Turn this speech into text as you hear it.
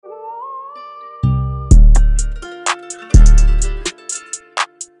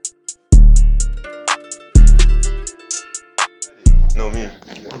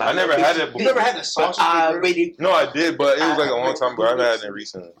I never had it before. You never had the sausage McGriddle? No, I did, but it was like a long time ago. I've had it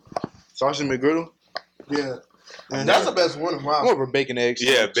recently. Sausage McGriddle? Yeah. That's the best one of mine. I'm over bacon eggs.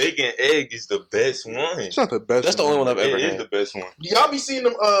 Yeah, bacon egg is the best one. It's not the best. That's the only one I've ever It had. is the best one. Y'all be seeing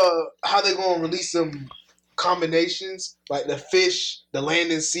them? How they gonna release some combinations like the fish, the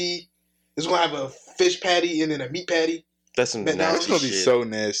land and sea. It's gonna have a fish patty and then a meat patty. That's some Man, now It's nasty gonna be shit. so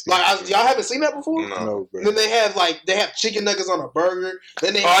nasty. Like y'all haven't seen that before? No, bro. Then they have chicken nuggets on a burger.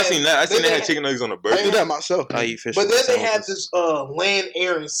 Then they I seen that. I seen they had chicken nuggets on a burger. I do that myself. I eat fish. But then they sandwiches. have this land,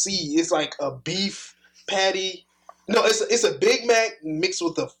 air, and sea. It's like a beef patty. No, it's a Big Mac mixed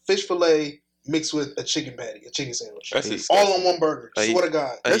with a fish fillet mixed with a chicken patty, a chicken sandwich. That's disgusting. All on one burger. I Swear to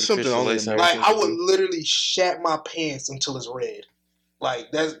God. I That's eat something fish only fillet Americans Like I would do. literally shat my pants until it's red.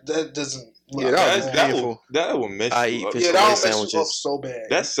 Like that doesn't. Yeah, that was that painful. will mess I you eat up. fish Yeah, fillet that would mess you up sandwiches. so bad.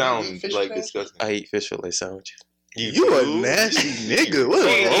 That You eat sounds fish like fillet? disgusting. I eat fish fillet sandwiches. You a nasty nigga. What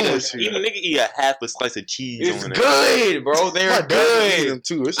is wrong with you? Even nigga eat a half a slice of cheese It's on it. good, bro. They're My dad eat good. them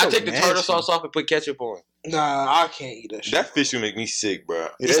too. It's I so take the tartar nasty. sauce off and put ketchup on. Nah, I can't eat that shit. That fish will make me sick, bro.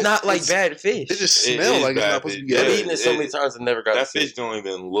 It's Yeah, not like it's- bad fish. It just It smells is like it's bad not supposed to be fish. I've good. eaten it so many times and never got That sick. fish don't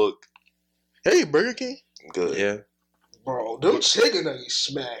even look Hey, Burger King. good. Yeah, Bro, them chicken nuggets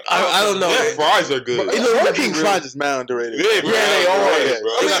smack. I don't know. Their fries are good. You know, Burger King fries is mad underrated. Yeah, Yeah, they are.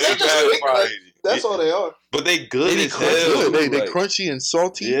 bro. I mean, They got they some just bad quick, fries. That's all they are. But they good They be as crunchy. hell. They Like, crunchy and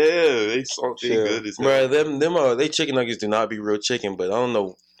salty. yeah, they salty Yeah. good as hell. Bro, they chicken nuggets do not be real chicken, but I don't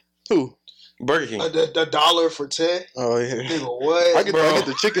know. Who? Burger King. The $1 for 10. Oh yeah. Nigga, what? I get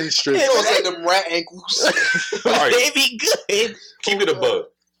the chicken strips. You don't say them rat ankles. All right, They be good. keep it a buck.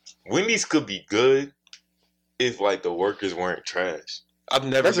 Wendy's could be good if like the workers weren't trash. I've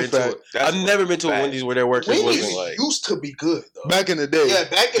never That's a been to fact. it. That's I've never been to a fact. Wendy's where their workers Wendy's wasn't like. used to be good though. Back in the day, Yeah,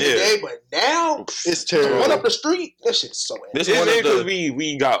 back in the Yeah. day, but now it's the terrible. one up the street, that shit's so ass. This It's one of because the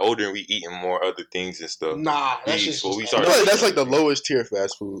we got older and we eating more other things and stuff. Nah, that We- shit's so just we I started- feel like that's like the lowest tier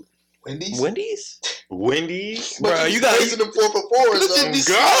fast food. Wendy's. Wendy's. Wendy's? But Bro, you you got got- raising them 4 for 4s. Listen,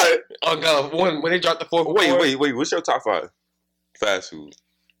 though. God. Oh god, when they dropped the 4 for Wait, 4. what's your top 5 fast food?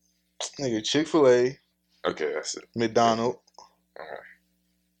 Nigga, Chick-fil-A, Okay, that's it. McDonald's. Alright.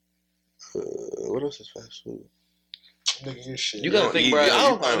 What else is fast food? Nigga, your shit. You gotta don't think, eat- bro. yeah, I you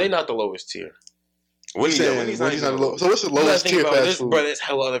don't. probably- They're not the lowest tier. Wendy's, You saying Wendy's Wendy's not even the low. So what's the You gotta lowest think tier about fast this, food? bro. There's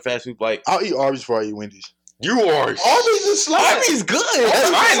hella other fast food. Like I'll eat Arby's before I eat Wendy's. You are. Arby's is slime. Arby's good.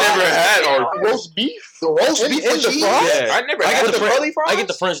 I never had Arby's. Roast beef. The roast beef and and the cheese. fries? Yeah. I never I had get the the French. I get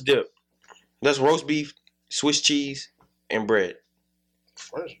the French dip. That's roast beef, Swiss cheese, and bread.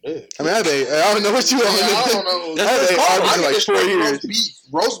 French dip. I mean, I don't know what you Yeah, want. I don't know. That's I what it's ate called. Arby's I in get like the 4 straight years.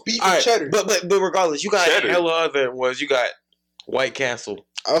 roast beef All and right, cheddar. but regardless, you got Cheddar. hella other ones. You got White Castle.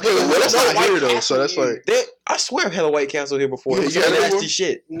 Okay, well, that's There's no not here White though. So Castle that's here. like I swear I've had a White Castle here before. Yeah, It was you some had that nasty one?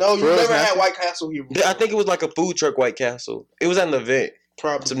 shit. No, you Bro, it's never had nasty. White Castle here before. I think it was like a food truck White Castle. It was at an event.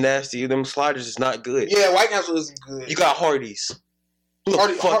 Probably. Some nasty. Them sliders is not good. Yeah, White Castle isn't good. You got Hardee's. Who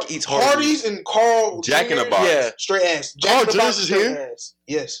the fuck eats Hardee's? Hardee's and Carl Jack in the Jr.'s, Box. Yeah. Straight ass. Carl Jack in the Box Jr.'s is straight here? ass.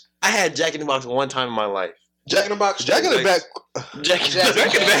 Yes. I had Jack in the Box one time in my life. Jack in the Box. Jack in the straight back. Jack in Jack the in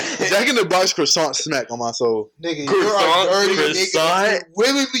the Box. Back. Jack in the Box croissant smack on my soul. Nigga, Croissant, you're a dirty croissant. nigga. You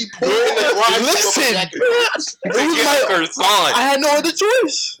willingly pour in the garage. Listen. Jack in the Box. It was like croissant. I had no other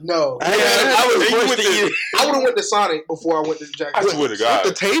choice. No. I was Hey, you forced went to to- eat it. I would have went to Sonic before I went to Jack I in the swear Box. to God.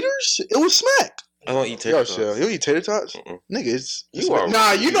 With the taters, it was smack. I don't eat tater Yo, tots. Shell, you eat tater tots? Mm-mm. Nigga, it's You are.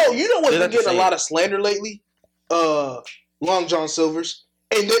 Nah, you know what's They're been not the getting a same. lot of slander lately? Long John Silver's.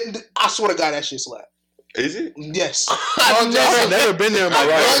 And then, I swear to God, that shit slap. Is it? Yes. I've I've never been there in my Long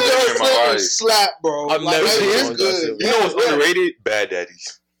life. I've John never been in my life. Silver's slap, bro. I've never that been to is Long John good. Silver's. You know what's Yeah. underrated? Bad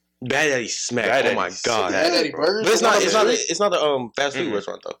Daddies. Bad Daddy smack. Bad Oh my Daddy's god. Bad Daddy Burgers. But it's not. It's not. Yeah, It's not a fast food Mm.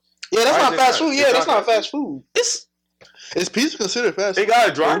 restaurant though. that's Why not is it fast not? food. It's Yeah, that's not not fast food. It's Is pizza considered fast They food? got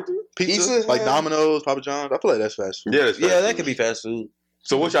a drive-thru? Pizza? Pizza, Like yeah. Domino's, Papa John's? I feel like that's fast food. Yeah, that's fast yeah, that food. could be fast food.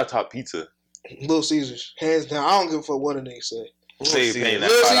 So what's your top pizza? Little Caesars. Hands down. I don't give a fuck what a nigga say. Say paying that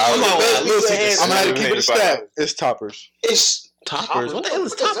Little Caesars $5. is the best Little pizza Caesars. hands I'm gonna have to down. keep it a stat. It's toppers. It's Toppers. What the hell is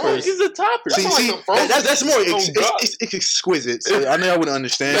What the fuck toppers? is He's a topper. See, like some frozen that's more. Oh, God. It's exquisite. So I know I wouldn't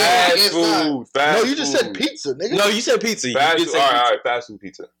understand. Bad. Fast It's not. food. Fast No, you just food. said pizza, nigga. No, you said pizza. You Fast did food. say All pizza. right, fast food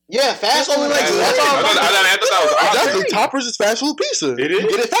pizza. Yeah, fast That's food. all Like, it is. that's all I I'm thought that was Exactly. option. Toppers is fast food pizza. It is? You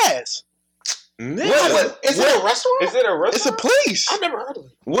get it fast. Nigga. Is it a restaurant? Is it a It's a restaurant? place. I've never heard of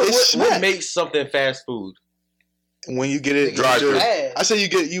it. What, It's what smack. makes something fast food? When you get it, Drive-thru. Bad. I say you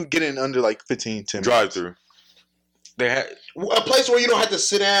get it in under like 15, 10 minutes. Drive-through. They have. A place where you don't have to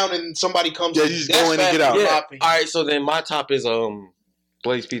sit down and somebody comes. Yeah, in. you just That's go in and fast get out. food, in my Yeah. opinion. All right. So then my top is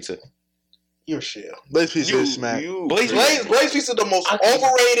Blaze Pizza. You're a shell. Blaze Pizza is smack. Blaze Pizza the most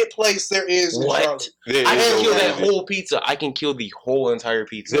overrated place there is in What? Charlotte. I can kill that overrated. whole pizza. I can kill the whole entire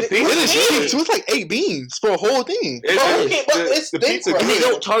pizza. The It pizza is is cheap. So it's like 8 beans for a whole thing. Bro, okay, but it's the thick, pizza bro. And they good.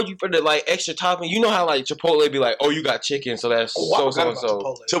 don't charge you for the like extra topping. You know how like Chipotle be like, oh, you got chicken, so that's Oh, I so forgot and about so.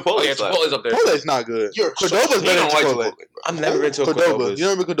 Chipotle. Chipotle. Oh yeah, Chipotle's up there. Chipotle's not good. You're Cordoba's You better than don't like Chipotle. Chipotle, bro. I've never been to a Cordoba. Cordoba's. You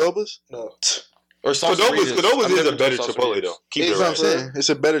remember Cordoba's? No. Or Sauce-Ritas. Cordoba's I've is never a been better to Sauce-Ritas. Chipotle though. Keep It's it That's what I'm right. saying. It's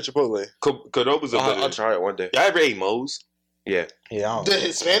a better Chipotle. Cordoba's a I'll better. try it one day. Y'all ever ate Moe's? Yeah. Yeah, I The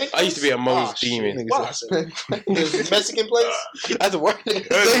Hispanic I used to be a Moe's Oh, shit. demon. Why? The Mexican place? That's worse.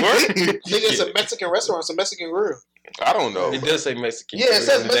 That's worse? Nigga, it's a Mexican restaurant. It's a Mexican grill. I don't know. It does say Mexican. Yeah, it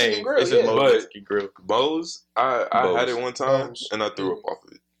says in the Mexican name. grill, It says yeah. Moe's But- Mexican grill. Moe's, I had it one time Moe's. and I threw up off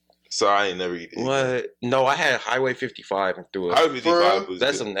of it. So I ain't never eat it. What? No, I had Highway 55 and threw it. Highway 55 was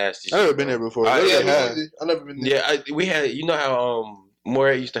That's good. some nasty shit. I've never been there before. I- What do yeah, they have? I've never been there. Yeah, we had. You know how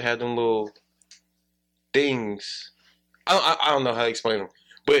Moray used to have them little things. I don't know how to explain them,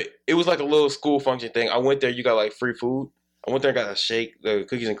 but it was like a little school function thing. I went there. You got like free food. I went there and got a shake, the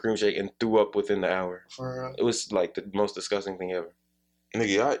cookies and cream shake, and threw up within the hour. For real. It was like the most disgusting thing ever.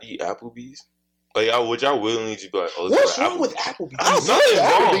 Nigga, y'all eat Applebee's? Like, would y'all willingly just be like, oh, let's What's go to wrong with Applebee's? Applebee's? I don't Nothing know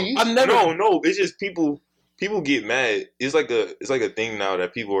wrong. Applebee's. I've never. No, it's just people get mad. It's like a thing now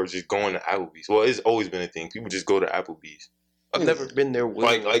that people are just going to Applebee's. Well, it's always been a thing. People just go to Applebee's. I've never been there.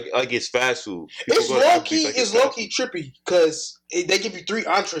 Like it's fast food. People It's go to low Applebee's key. like It's fast low key trippy because they give you 3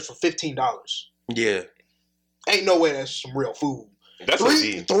 entrees for $15. Yeah. Ain't no way that's some real food. food. That's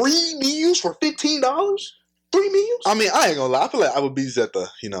Three OD. meals for $15. 3 meals. I mean, I ain't gonna lie. I feel like Applebee's at the,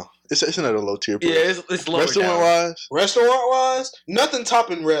 it's another low tier place. Yeah, it's lower Restaurant down. wise, Restaurant wise, nothing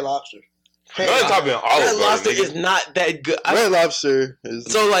topping Red Lobster. Nothing topping Olive Red Garden. Lobster nigga. is not that good. Red Lobster is.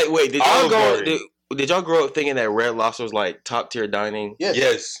 So like, wait, did y'all Olive go? Garden. Did y'all grow up thinking that Red Lobster was like top tier dining? Yes.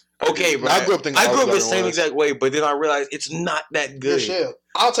 Yes. Okay, bro. I grew up thinking I grew up Olive the Garden same was. exact way, but then I realized it's not that Good good. shell.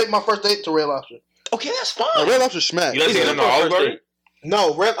 I'll take my first date to Red Lobster. Okay, that's fine. Red Lobster smack. You like It's taking good them to for a Olive first Garden? date. No,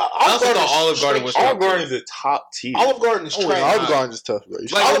 I also thought Olive Garden was Olive top Garden tier. is a top tier. Olive Garden is Oh, trash. Olive Garden is tough, bro. You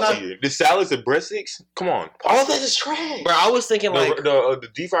Like, should- when I- Tier. The salads and breadsticks? Come on. All of that is trash. Bro, I was thinking like, The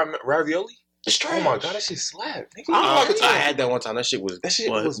deep fried ravioli? It's trash. Oh my god, that shit slap. Nigga. I don't like I Italian. had that one time. That shit was That shit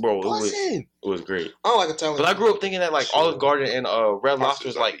bro, was it was great. I don't like Italian. But I grew up thinking that like Sure. Olive Garden and Red Lobster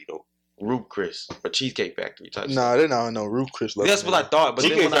was like though. Root Chris or Cheesecake Factory type. stuff. Nah, they're not no Roof Chris. That's what I thought. But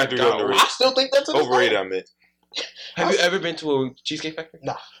then Cheesecake when I Factory got underrated. I still think that's Overrated, I meant. have you ever been to a Cheesecake Factory?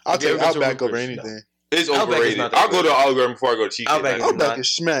 I'll Have you take ever been to Outback Roof over Chris? anything. It's Outback is overrated. not that I'll go good. to Olive Garden before I go to Cheesecake Outback is Factory. Outback not- is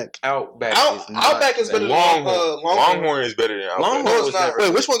smack. Outback is not Outback is that better than good. Longhorn. Longhorn is better than Outback. Longhorn No, it's was not. never.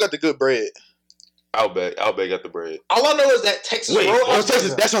 Wait, which one got the good bread? Outback got the bread. All I know is that Texas Wait, Roadhouse. Oh,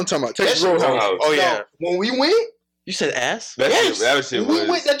 Texas, that's what I'm talking about. Texas That shit Roadhouse. Roadhouse. Oh yeah, When we went, you said ass. That yes, shit when was. we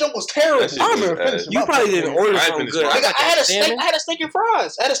went, that joke was terrible. That shit I was remember ass. finishing You my probably popcorn. didn't order I ain't something finished good. mine. Nigga, I had a steak. salmon. I had a steak and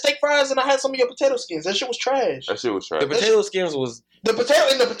fries. I had a steak fries, and I had some of your potato skins. That shit was trash. That shit was trash. The potato skins was The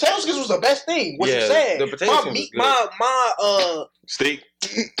potato skins was the best thing. What you Yeah, saying? the potato my skins meat, was my Steak.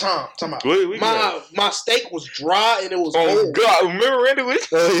 Tom out. What? My steak was dry and it was Oh old. god, remember Randy with?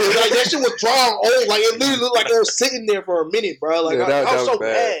 Oh, yeah. Like that shit was dry and old. Like it literally looked like it was sitting there for a minute, bro. Like Yeah, I that was so was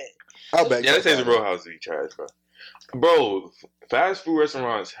bad. mad. Outback. Yeah, that Texas Roadhouse be trash, bro. Bro, fast food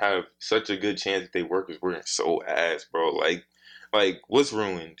restaurants have such a good chance that they workers working so ass, bro. Like what's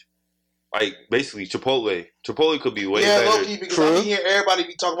ruined? Like basically Chipotle. Chipotle could be way Yeah, better. low key because I be hearing everybody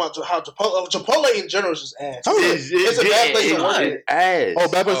be talking about how Chipotle in general is just ass. How It's a bad place to it's work just ass. Oh,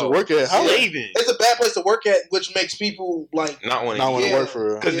 bad place to work at. How Slaving. It's a bad place to work at, which makes people like. Not want not want to to Yeah. work for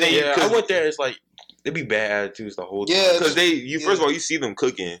real? Because they, yeah. I cause, went there. It's like it'd be bad attitudes the whole time. Yeah, Because first of all, you see them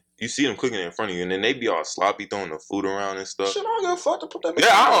cooking. You see them cooking in front of you, and then they be all sloppy throwing the food around and stuff. Shit, I don't give a fuck to put that. Yeah,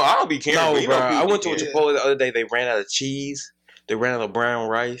 I don't be caring. No, but you bro. know people I be went to a caring. Chipotle the other day. They ran out of cheese. They ran out of brown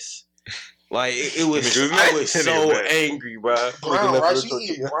rice. Like it was. Nigga was I mad. was Nigga so mad. angry, bro. brown left rice. with You eat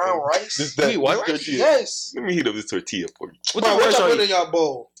tortilla. brown rice? This You eat white rice? tortilla. Yes. Let me heat up this tortilla for you. What Bro, the what rice y'all are put you? in y'all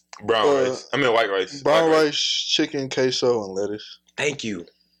bowl? Brown Uh, rice. I mean white rice. Brown White rice, chicken, queso, and lettuce. Thank you.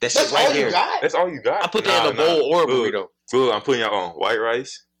 That's That's shit right all there. you got. That's all you got. I put that in a bowl or a Look, burrito. Look, I'm putting y'all on white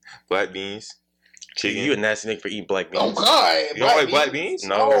rice, black beans, chicken. You a nasty nigga for eating black beans. Oh God! You don't like black beans?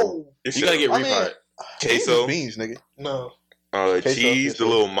 No. It's You gotta get I mean, refried. queso, beans, nigga. No. Queso, cheese, the queso.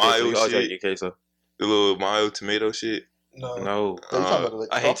 little You mild always gotta shit, get queso. the little mild tomato shit. No. No, Oh, you talking about like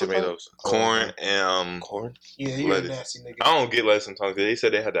I hate truffle tomatoes. corn and Corn. Yeah, you're a lettuce. nasty nigga. I don't get lettuce sometimes. 'Cause they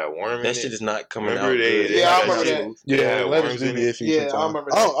said they had that worm in That it. shit is not coming Remember out they- good. they Yeah, I had remember shit. that. They Yeah, had lettuce worms do in be it. iffy Yeah, I sometimes.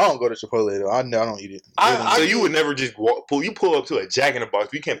 remember I don't go to Chipotle though. I don't eat it. I So get- you would never just pull up to a Jack in the Box.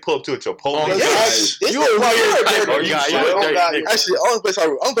 You can't pull up to a Chipotle. Oh, Yes. It's You the- a weird you're type dirty of nigga. guy. Oh, You're a dirty God, nigga. you're Actually, only place I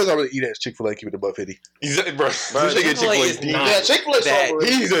really eat at is Chick-fil-A. Keep it above 50. Bro, Bro, this nigga Chick-fil-A Chick-fil-A is demon. not Yeah, Chick-fil-A that so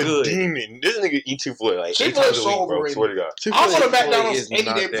overrated. He's a good. demon. This nigga eat Chick-fil-A like 8 Chick-fil-A times a so week, bro. overrated. Swear to God. I'll go to Chick-fil-A McDonald's is any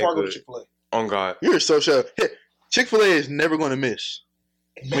not day that before I go to good. Chick-fil-A. On God. You're so sure. Chick-fil-A is never going to miss.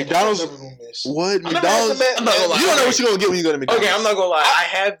 McDonald's- never gonna miss. What? I never had McDonald's? some I'm not gonna lie. You don't know what you're going to get when you go to McDonald's. Okay, I'm not gonna lie. I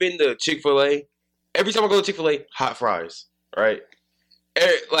have been to Chick-fil-A. Every time I go to Chick-fil-A, hot fries, right?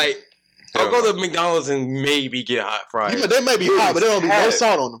 Like, I'll Hell go to McDonald's and maybe get hot fries. They may be hot, but there don't be no Had it.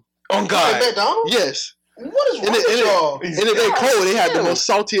 salt on them. On At God. McDonald's? Yes. What is wrong And with y'all? if they God cold, they have the damn. most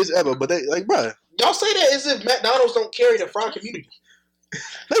saltiest ever. But they, like, bruh, Y'all say that as if McDonald's don't carry the fry community.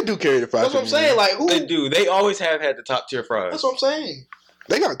 they do carry the fries. That's what I'm saying. Like, who? They do. They always have had the top tier fries. That's what I'm saying.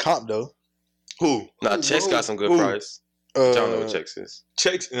 They got comp, though. Who? Nah, Ooh, Chex whoa. got some good Ooh. fries. I don't know what Chex is.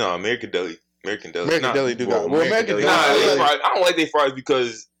 Chex? No, American Deli. American Deli. American Nah, Deli do well, got. Well, American American Deli- Nah, Deli. they Yeah. fries. I don't like their fries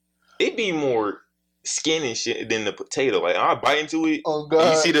because it be more skin and shit than the potato. Like I bite into it, Oh, and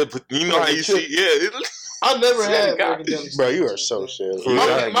God. you see you know how you see, yeah. I never Swear to had God. American Deli. Bro, you are so shit. For My,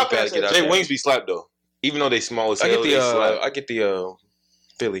 real. my You gotta parents get had out They there. wings be slapped though, even though they small as I hell. get They slap. the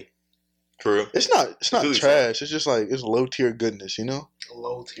Philly. For real. It's not Really trash. It's just like it's low tier goodness, you know?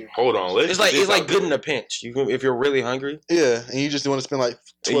 low tier. Hold on, let's It's like get this out good the in way. a pinch. You can, if you're really hungry, Yeah, and you just want to spend like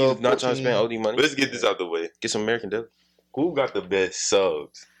and you're 12, not trying to 14. spend OD money. Let's get this out the way. Get some American Deli. Who got the best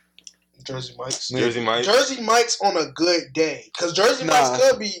subs? Jersey Mike's. Jersey Mike. Jersey Mike's on a good day. Because Jersey Nah. Mike's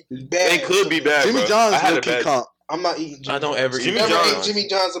could be bad. They could be bad. Jimmy bro. John's I had low a key bad. comp. I'm not eating Jimmy I don't ever eat Jimmy Never John's. ate Jimmy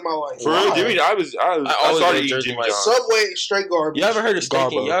John's in my life. For real, Why? Jimmy. I always started ate eating Jersey Jimmy Mike's. John's. Subway, straight garbage. You ever heard of steak?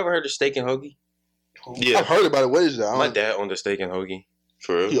 Garbo. You ever heard of steak and hoagie? Yeah, I've heard about it. What is that? I My don't- dad owned a steak and hoagie.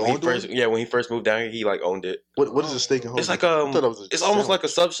 for real. He When he owned one? first, when he first moved down here, he like owned it. What is a steak and hoagie? It's like I thought it was a it's almost sandwich. like a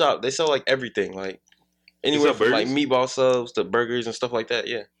sub shop. They sell like everything, like anywhere sell from like burgers? meatball subs to burgers and stuff like that.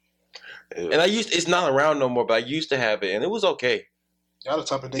 Yeah. And it's not around no more, but I used to have it, and it was okay. Y'all the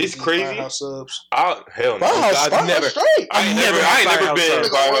type of It's niggas eat crazy. Firehouse subs. Hell no. Firehouse, I've Firehouse never- straight. I ain't never never had been Firehouse to subs.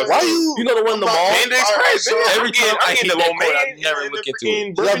 Firehouse. Why you? You know the one in the mall? Man, that's crazy. Every time I get hit the that low court, I man, never and look the into freaking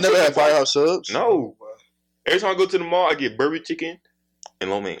it. Burger Y'all never chicken. had Firehouse subs? No. Every time I go to the mall, I get burger chicken and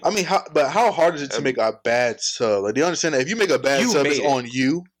lo mein. I mean, how hard is it to make a bad sub? Like, do you understand that if you make a bad You sub, it's made it. on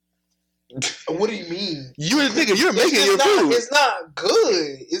you? What do you mean? You're the nigga. You're It's making just your not, food. It's not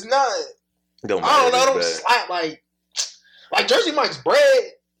good. It's not. Don't I don't know. matter, Don't it's slap like Jersey Mike's bread,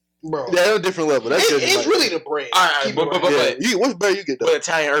 bro. Yeah, that's a different level. That's just it's like, really the bread. All right, Keep but- it but- real. yeah. What's better you get though? But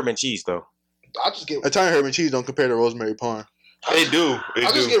Italian urban cheese though. I just get. Italian herb and cheese don't compare to rosemary parm. They do. They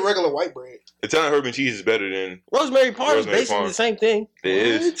I just do. get regular white bread. Italian herb and cheese is better than Rosemary parm is Rosemary basically parm. the same thing. it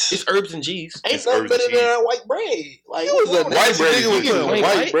is. It's herbs and cheese. Ain't It's nothing herbs and better than cheese. that white bread. Like You was a what? nasty bread nigga is with good. the Plain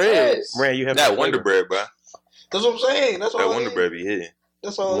white white? bread. Yes. Ran, you have That no Wonder flavor. Bread, bro. That's what I'm saying. That's all. That I Wonder eat. Bread be hitting.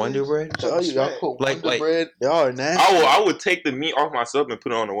 That's all. I Wonder eat. bread. Oh, y'all put Like- Wonder bread. Y'all are nasty. I would take the meat off my sub and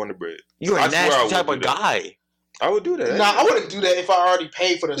put it on the Wonder Bread. You're I a swear I nasty would type do of that. guy. I would do that. Nah, I wouldn't do that if I already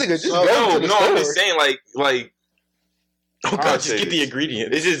paid for the Nigga, just sub. go No, to the no, I'm store. just saying, like Oh I'll god, just say get the this.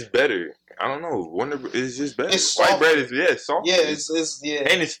 ingredients. it's just better. I don't know. Wonder Bread is just better. It's White soft. bread is soft. Yeah, it's yeah.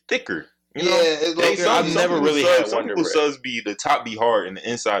 and it's thicker. You Yeah, know? it's They- like I've never people's really subs, had some Wonder people's Bread. subs be the top be hard and the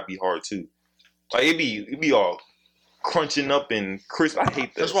inside be hard too. Like it be all crunching up and crisp. I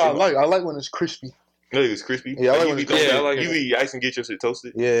hate that. That's why I shit. like when it's crispy. No, it's crispy. Yeah, I like you when be it's crispy. toasted. Yeah, I like you it. be asking get your shit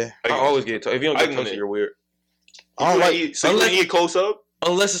toasted. Yeah. I always get toasted. If you don't I get can toasted, eat. you're weird. I don't like. eat. So you unless- eat cold sub?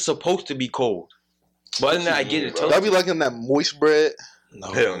 Unless it's supposed to be cold. But other than that, I get it Bro. Y'all toasted. be liking that moist bread,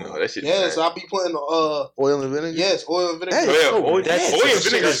 No. Hell no, that shit. Yes, bad. I'll be putting oil and vinegar. yes, oil and vinegar. Hey, Oh, yeah, so oil- nasty. oil and Shit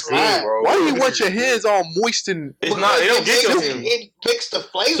vinegar is is fire. good, bro. Why do Oil you and want your vinegar is hands all moist and? It's not. They don't get your hands. It mixed the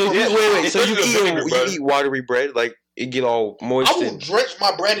flavor. So you Yeah, wait. So you especially the vinegar, bro. eat watery bread, like it get all moist. I will and drench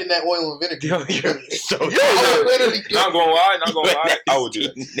my bread in that oil and vinegar. Yo, you're so I will literally Not gonna lie, I would do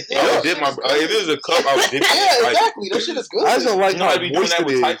that. Yeah, I that would dip shit my. is good. If it was a cup, I would dip it. Yeah, Like, exactly. That shit is good. I just don't like You know how how they be doing moist that it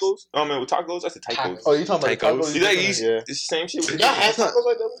with is. tacos? I mean, with tacos, that's the tacos. Oh, you talking about Tacos. tacos? See that? Yeah. It's the same shit. With Y'all have It's not- tacos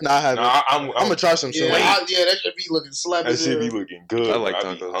like that? Nah, I haven't. Nah, I'm gonna try some soon. Yeah, Wait. yeah, that should be looking slapping. That shit be looking good. I like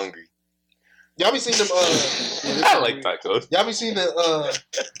bro. I be tacos. hungry. Y'all be seeing them? Yeah, I like tacos. Y'all be seeing the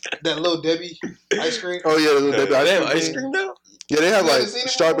that little Debbie ice cream? Oh yeah, Yeah. they Damn, have ice cream now? Yeah, they have You like haven't seen it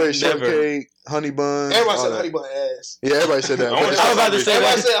strawberry before? Never. shortcake, honey bun. Everybody all said that. honey bun ass. Yeah, everybody said that. I wanna But- try I was about to say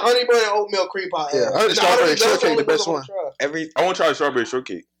Everybody that. said honey bun and oatmeal cream pie. Yeah, ass. I heard the strawberry that's shortcake only the best I wanna one. try. Every I want to try the strawberry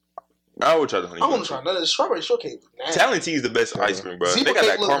shortcake. I would try the honey. I want bun to try too. none of the strawberry shortcake. Nasty. Talon Tea is the best ice cream, bro. Zebra They got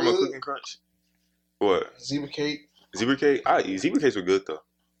cake that look caramel good. cookie crunch. What? Zebra cake. Zebra cake? I eat zebra cakes were good though.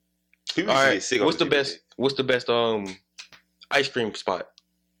 People All used to right. get sick What's off the zebra best? cake. What's the best ice cream spot?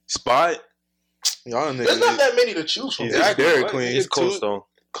 Spot? Y'all There's not niggas. that many to choose from. It's Exactly. Dairy What? Queen. You It's get Cold two- Stone.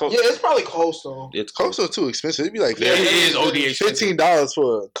 Yeah, it's probably Cold Stone. It's Cold Coleslaw too expensive. It'd be like Yeah, It is OD expensive. $15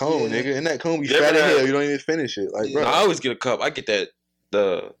 for a cone, Yeah. nigga, and that cone be You ever fat as had- hell. You don't even finish it, like, Yeah. bro. No, I always get a cup. I get the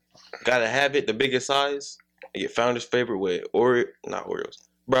gotta have it, the biggest size. I get Founder's favorite with not Oreos,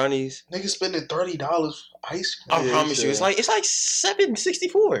 brownies. Niggas spending $30 for ice cream. I Yeah, promise you, it's it's like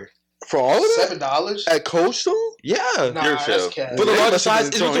 $7.64. For all of that $7? at Cold Stone, Yeah, Nah, Pure that's shell. cat. for the They largest must have size, been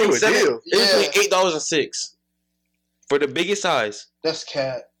it's throwing between you a seven. deal. It's Yeah. between $8 and $6 for the biggest size. That's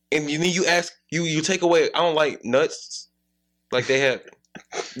cat. And then you ask you take away. I don't like nuts, like they have.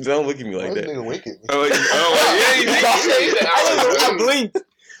 Don't look at me like This that. nigga wink at me. Oh, yeah, I blinked.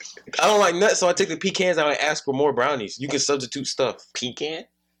 I don't like nuts, so I take the pecans out and ask for more brownies. You can substitute stuff. Pecan?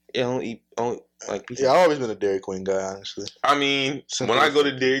 Yeah, I don't like pecans. Yeah, I've always been a Dairy Queen guy, honestly. I mean, Simple when I as go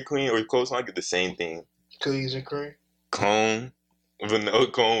that. to Dairy Queen or Cold I get the same thing. Cookies and cream. Cone, vanilla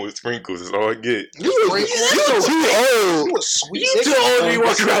cone with sprinkles is all I get. You You too old. You a sweet You too old to be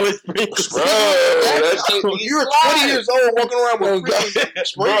walking around with sprinkles. Bro, that shit be You're slide. 20 years old walking around with freaking Bro,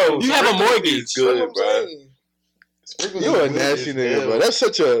 sprinkles. You have a sprinkles mortgage. is good, That's what bro. I'm saying. Sprinkles You is a good nasty as nigga, hell. bro.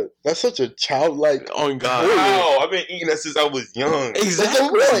 That's such a childlike. Oh God. Wow, I've been eating that since I was young.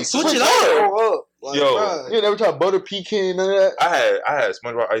 Exactly. Like, Switch it Grow up. up. Like, Yo. bruh. You never tried butter pecan, none of that? I had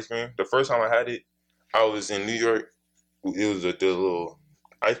SpongeBob ice cream. The first time I had it, I was in New York. It was at the little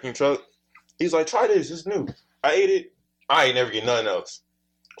ice cream truck. He's like, "Try this. It's new." I ate it. I ain't never get nothing else.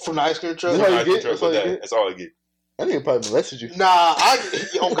 From the ice cream truck. That's all you Ice cream get? truck That's all with you that. get? That's all I get. That nigga probably molested you. Nah,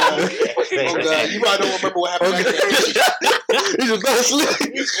 oh God. Oh God. You probably don't remember what happened back then. He just fell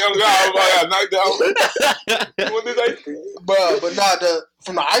asleep. Young guy, I got knocked out. You want this ice cream? But nah,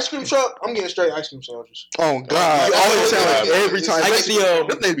 from the ice cream truck, I'm getting straight ice cream sandwiches. Oh God! Yeah, Always sound like yeah, every time. I get the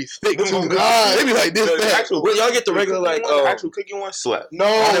Them niggas be thick too. Oh, God, they be like this The fat. actual Well, y'all get the regular, like, the actual cookie one slap. No,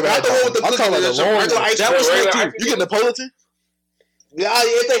 I never not had the one that with the one. I'm cookies. talking about It's the a long regular one. ice That cream. was Regular slick ice too. You get Napolitan? Yeah,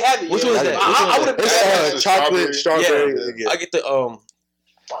 if they have it. Which yeah. one is that? Which one I is would have that? It's That's the chocolate, strawberry. strawberry. Yeah. I get the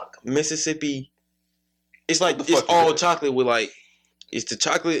Mississippi. It's like What the it's fuck is all that? chocolate with like it's the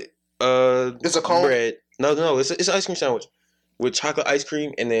chocolate It's a cone? bread. No, it's an ice cream sandwich with chocolate ice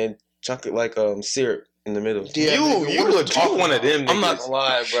cream and then chocolate like syrup in the middle. Yeah, nigga, you what look is you you one of them niggas. I'm not gonna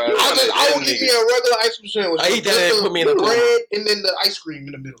lie, bro. I will give me a regular ice cream sandwich. I eat that Just and the put me in a bread and then the ice cream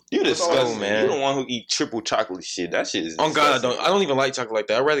in the middle. You That's all I disgusting, Oh, man. man. You the one who eat triple chocolate shit. That shit is. Oh God, disgusting. I don't even like chocolate like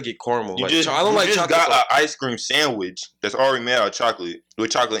that. I'd rather get caramel. You Like, just, I don't you like just chocolate. got sauce. an ice cream sandwich that's already made out of chocolate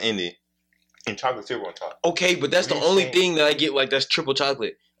with chocolate in it and chocolate syrup on top. Okay, but that's the What are you only saying? thing that I get like that's triple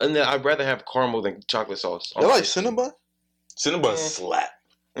chocolate. And then I'd rather have caramel than chocolate sauce. They like Cinnabon? Cinnabon Mm. slap.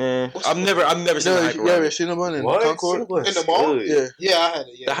 I've never seen the hype You around ever it. Cinnabon in What? Concord? Cinnabon's In the mall? good. Yeah. Yeah, I had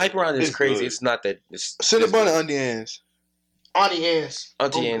it. Yeah. The hype around it is It's crazy. good. It's not that. It's Cinnabon and Auntie Anne's. Auntie Anne's.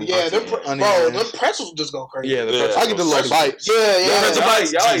 Auntie Anne's. Yeah, Auntie them Anne's. Auntie bro, Anne's. them pretzels just go crazy. Yeah, the Yeah. pretzel. I get the little bites. Yeah, yeah. Pretzel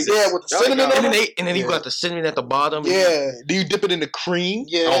bites. Y'all like- Yeah, with the y'all cinnamon like- on And it. then you Yeah. got the cinnamon at the bottom. Yeah, Do you dip it in the cream?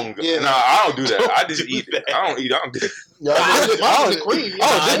 yeah, yeah. Nah, I don't do that. I just do eat it. I don't eat. I don't do it. Yeah, I dip mine in the cream. I Yeah. was Nah,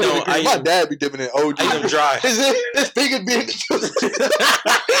 I dipping in know. the cream. My dad be dipping in OG. I eat them dry. His fingers be in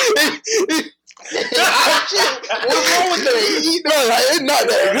What's wrong with that? He know, like, it's not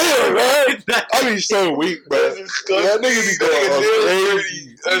that good, bro. I mean, so weak, bro. That nigga be going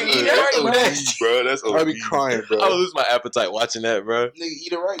crazy. That's You eat it right, OD, bro. That's OD. I be crying, bro. I would lose my appetite watching that, bro. Nigga,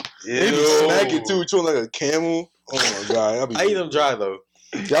 eat it right. They be Ew. smacking too, chewing like a camel. Oh my god, I eat them dry though.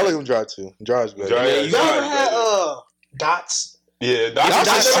 Y'all like them dry too. Dry is better. Dry. Yeah, Yeah, you Y'all dry, ever had brother. dots? Yeah, Dots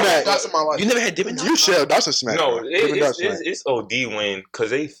that's is I've never had smack. dots in my life. You never had Dippin' You Dots? shell, that's a smack. No, bro. Dippin' Dots smack. it's OD when because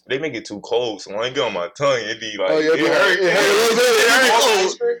they make it too cold. So when I get on my tongue, it be like Oh, yeah, it it hurt. hurt a little bit. It hurt.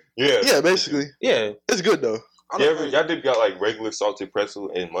 Ice cream? Yeah. Yeah, basically, Yeah. it's good though. I You don't ever know. y'all dip got like regular salted pretzel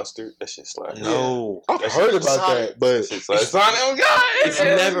and mustard? That shit slap. No. I've That's heard just about Sonic. that, but That shit slap. Sonic, oh god, It's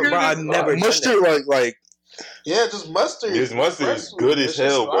never, bro. I've never done mustard like Yeah, just mustard. This mustard is Pretzel. good That as shit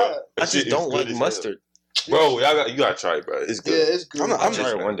hell, bro. slap. That I shit just is don't good like as hell. mustard. Bro. You gotta try it, bro. It's Yeah, good. it's good. I'm I'll just- try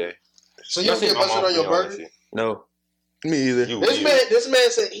it one day. So you don't get mustard on your burger? No. me either. This man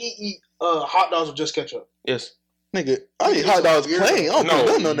said he eat hot dogs with just ketchup. Yes. Nigga, I eat hot dogs plain. I don't No. put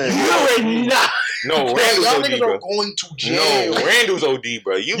nothing on that. You are not. No, Man, Randall's y'all OD, niggas bro. are going to jail. No, Randall's OD,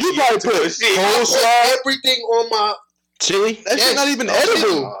 bro. You probably put I coleslaw. put everything on my Chili? That shit not even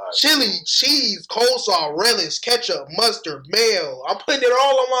edible. chili, cheese, coleslaw, relish, ketchup, mustard, mayo. I'm putting it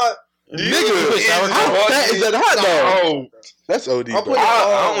all on my. Nigga, sour how cream? fat is that hot dog? Oh, That's OD, I'll bro. put it-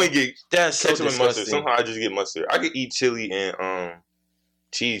 I only get That's so ketchup and mustard. disgusting. Somehow I just get mustard. I could eat chili and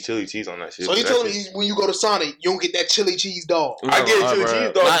chili cheese on that shit. So you but telling that's me when you go to Sonic, you don't get that chili cheese dog? I get chili bro.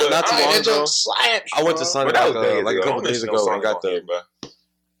 cheese dog, Not, but not too I- long That ago. junk slaps. I went to bro. Sonic But that was like, days like a ago. couple I miss days no ago and Sonic got on here, the bro.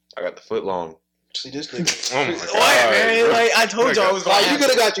 I got the foot long. See this nigga. Oh my god! What, man? bro. Like I told you, I was Like going. you could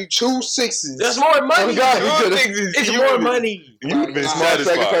have got you 2 6s. That's more money. Oh, God, You you would've- could've- It's you more would've- money. You would have been Nah, Small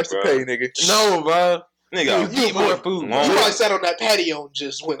satisfied, sacrifice to bro. pay, nigga. No, bro. Nigga, You eat more food. Long- You probably sat on that patio and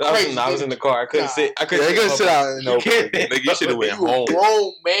just went crazy. I was in the car. I couldn't Nah. sit. I Yeah, couldn't. they gonna sit out in the You open. can't. Nigga, you should have went You a home.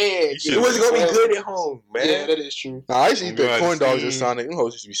 grown man. You It should've wasn't gonna be Yeah. good at home, man. Yeah, that is true. Nah, I used to eat the God, corn dogs at Steve. Sonic. Them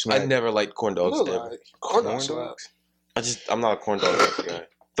hoes used to be I smacked. never liked corn dogs. Look Ever. like corn dogs. I'm not a corn dog guy.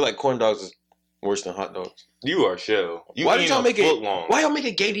 I feel like corn dogs is worse than hot dogs. You are shell. You Why did eating y'all a make foot it? long. Why y'all make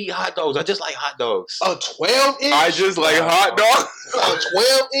it gay to eat hot dogs? I just like hot dogs. A 12-inch. I just like hot dog. A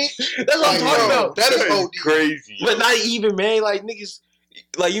 12-inch. That's what I'm talking bro, about. That is That is OD. crazy. But not even, man. Like niggas,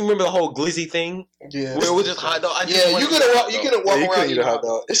 like you remember the whole glizzy thing Yeah. where it was just hot dog. I just Yeah, want you to couldn't eat walk. hot You dog. couldn't walk Yeah, you around couldn't eat a eating hot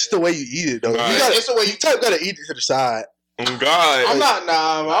dog. It's the way you eat it, though. Nah. You gotta, It's the way you type gotta eat it to the side. Oh God. I'm not.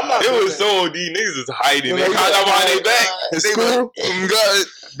 Nah, I'm not. It doing was that. so OD. Niggas is hiding. They Yeah, hot dog behind their back. In They school? Oh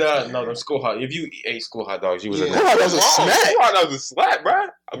God. No, them school hot. If you ate school hot dogs, you was Yeah. in Them there. hot dogs a smack. Hot dogs a slap, bro.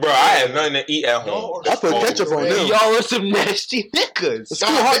 Bro, I had nothing to eat at home. I put ketchup on them. Y'all are some nasty niggas. The school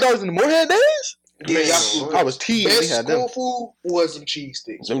hot dogs in the Moorhead days? Yeah, Man, y'all- I was teased when we Best had them. school food was some cheese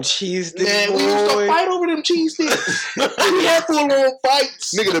sticks. Some cheese sticks, Man, we used to boy. fight over them cheese sticks. We had full-on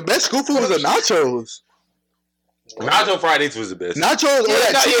fights. Nigga, the best school food was the nachos. Nacho Fridays was the best. Nachos or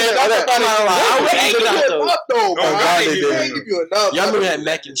that Yeah, chicken. yeah, or that- I would They eat give you nachos. enough though, bro. Oh, God, they They did. ain't give you enough. Y'all remember that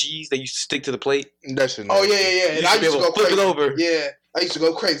mac and cheese that used to stick to the plate? That shit. Oh yeah, yeah, yeah. You And used I to be used to able go to flip crazy. it over. Yeah, I used to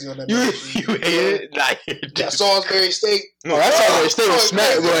go crazy on that. You mac and cheese. ate it? Nah, That Salisbury steak. Oh, that's how they stay with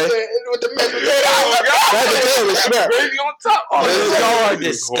smack, boy. With the mashed Oh potatoes. my God. That potato was smack. Gravy on top. Oh, Y'all that are shit was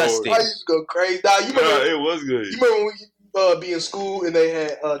disgusting. I horrible. used to go crazy. Nah, you Nah, remember? it was good. You remember when we be in school and they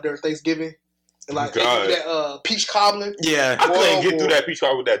had during Thanksgiving, and like they God. do that peach cobbler. Yeah. I couldn't Whoa, get through boy. that peach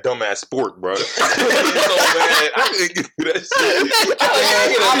cobbler with that dumbass sport, bro. It was so bad. I couldn't get through that shit.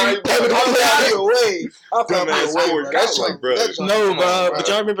 I found me a way. I found me a Dumbass way. sport. bro. God, That's like, bro. that's No, come bro. on, But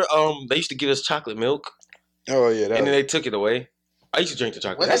y'all remember? They used to give us chocolate milk, Oh yeah, that. and then they took it away. I used to drink the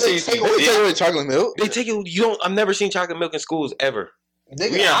chocolate. When milk. did they That take shit- away? They take away chocolate milk. They take it. You don't. I've never seen chocolate milk in schools ever.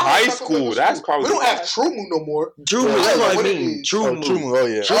 Nigga, We in I don't high fuck with school. middle That's school. probably We don't the have True Moo no more. True Yeah, Moo. I That's know what I what it mean. is. True Oh, Moo. True Moo. Oh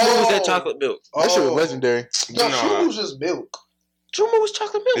yeah. True Moo was that Oh. chocolate milk. That shit was Oh. legendary. No, Nah. True Moo's just milk. True Moo was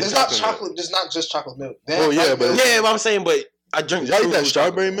chocolate milk. It's It's not chocolate chocolate. It's not just chocolate milk. Oh, yeah, but- Yeah, but I'm saying, but I drink. Y'all True eat that Moo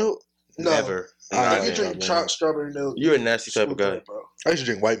strawberry chocolate milk? No. Never. Nah, If you yeah, drink man. strawberry milk, You're a nasty type of screw guy. that, bro. I used to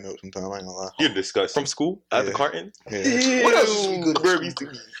drink white milk sometimes. I ain't gonna lie. You're disgusting. From school at the Yeah. carton. Yeah. What else used to be good? Bro, at we used school?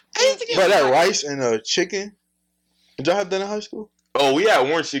 to- But that rice and chicken. Did y'all have that in high school? Oh, we had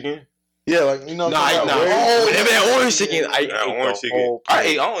orange chicken. Yeah, like you know. Nah, what I'm nah. talking about? Oh, Whenever that yeah. orange chicken, I ate Yeah, the orange chicken. whole I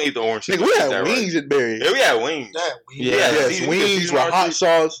plate. don't eat the orange chicken. Nigga, we Is had that right? wings at Berry. Yeah, we had wings. That weird. Yeah. Yes, season- wings season with orange hot chicken.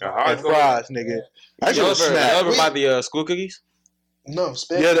 sauce Yeah, hot and sauce. fries, nigga. That shit You was ever, smack. you ever We- buy the school cookies? No,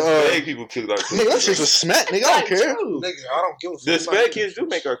 spec. Yeah, the Sped people kill our nigga, that shit was smack, nigga. I don't care. Nigga, I don't give a fuck. The sped kids do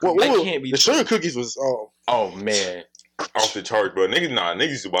make our What, cookies what, That can't be the true. sugar cookies was Oh man. off the chart, bro. Niggas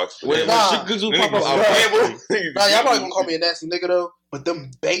used to box. When Nah. sugar cookies would Niggas pop up, used I to would gamble. buy Niggas Nah, y'all probably used gonna call me a nasty nigga though, but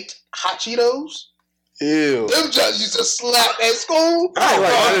them baked hot Cheetos, ew. them judges used to slap at school. I ain't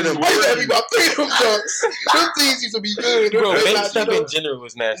like Bro, none of them. I used to have about 3 of them junks. Them things used to be good. Bro, Them baked hot stuff in Cheetos- general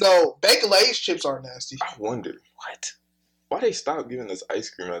was nasty. No, Bacon Lay's chips are nasty. I wonder What? why they stopped giving us ice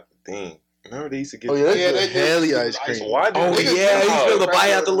cream at the thing. Remember they used to give. Oh yeah, that's Yeah, yeah, they did. helly ice cream. Why did Oh niggas yeah, do you that? feel to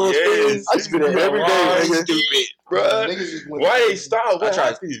buy out the little Yes. things. I just be there every day, nigga. Stupid. Bruh. Niggas just went- Why they stopped? What I tried-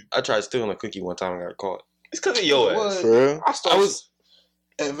 happened? I tried stealing a cookie one time and got caught. It's because of your ass. What? For real? I started. I was-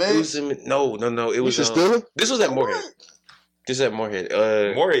 It advanced. was no. It You was should steal it? this was at Moorhead. This was at Moorhead.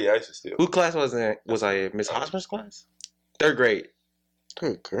 More I used to steal. Who class was in? Was I in Miss Hosmer's class? 3rd grade.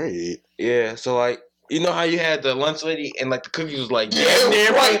 Good, great. Yeah. So like, you know how you had the lunch lady and like the cookies was like Yeah, damn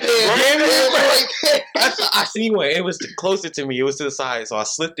near right there. damn near Right there. I seen one. It was closer to me. It was to the side, so I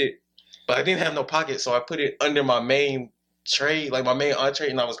slipped it. But I didn't have no pocket, so I put it under my main tray, like my main entree,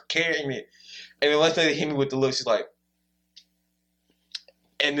 and I was carrying it. And the lunch lady hit me with the look. She's like,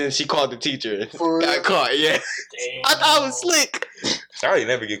 and then she called the teacher. For real? Got caught. Yeah, I thought I was slick. I ain't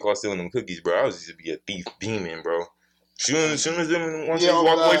never get caught stealing them cookies, bro. I was used to be a thief demon, bro. As soon as them once Yeah, you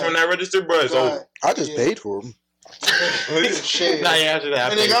walk oh, away God. from that register, bro, it's over. I just Yeah. paid for them. Shit. Nah, yeah, after that, I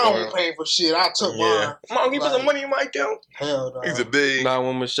And paid nigga, I for don't it. be paying for shit. I took Yeah. mine. Mom, give me some money in my account. Hell no. He's a big. Nah,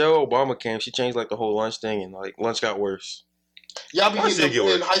 when Michelle Obama came, she changed like the whole lunch thing, and like lunch got worse. Y'all be Why getting shit get them,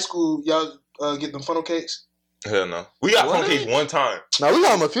 in worse? high school. Y'all get them funnel cakes. Hell no. We got phone case one time. No, we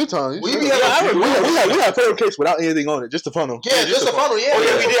got them a few times. We We be having we had funnel cakes without anything on it, just the funnel. Yeah, just a funnel. Yeah. Oh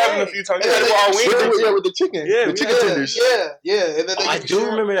yeah, we did have them a few times. Yeah, Yeah, with the chicken. Yeah, the we chicken had- tenders. Yeah. And then they I get do the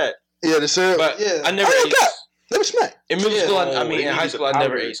remember that, Yeah, the syrup. but Yeah. I never Oh, ate. yeah. They were smack. In middle Yeah. school, I Oh, mean, they in high need school, I the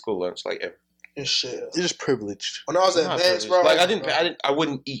never powder. ate school lunch like ever. and shit. You're just privileged. When I was Not advanced, bro. privileged. Like I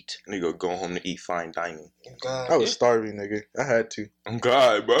wouldn't eat. Nigga go home to eat fine dining. God. I was starving, nigga. I had to. I'm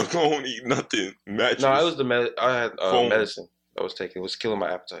God, bro. Go home to eat nothing. Mattress. No, it was I had Phone. medicine I was taking. It was killing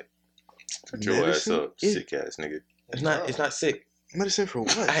my appetite. Put your ass Medicine? up, Yeah. sick ass nigga. It's not sick. Medicine for I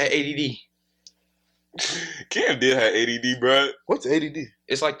what? had ADD. Cam did have ADD, bro. What's ADD?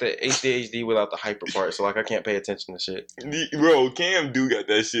 It's like the ADHD without the hyper part. So like I can't pay attention to shit. Bro, Cam do got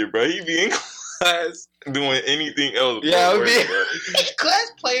that shit, bro. He be in class doing anything else. Yeah, I bro, would be bro.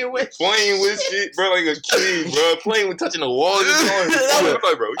 class playing with. Playing with shit, bro, like a kid, bro. Playing with touching the walls. I'm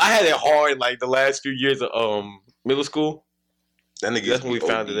like, bro. I had it hard like the last few years of middle school. That nigga. That's when we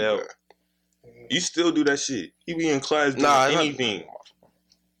found it out. Bro. You still do that shit. He be in class doing Nah, anything.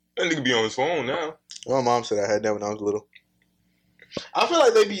 That nigga be on his phone now. My mom said I had that when I was little. I feel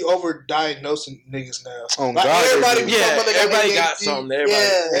like they be over-diagnosing niggas now. Oh, Like, God, everybody they be do. talking about they everybody ADHD. got something. Everybody-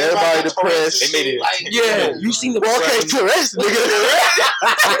 Yeah, everybody got depressed. Tourette's and They made shit. it- Like, Yeah, you seen the Well, okay, Tourette's,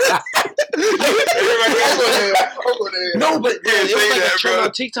 nigga. No, but Yeah, it was say like that, a trend bro.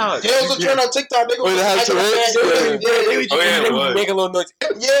 on TikTok. Yeah, it was a trend on TikTok. Nigga Wait, was they had acting like Tourette's? that. Yeah. They would Oh, yeah, it was. make a little noise. Yeah.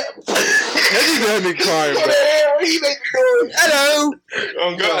 That nigga had me crying, What bro. the hell? He make noise. Hello.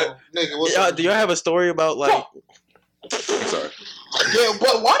 Oh God. Yo, nigga, what's Y'all, up? do y'all have a story about like? I'm sorry. Yeah,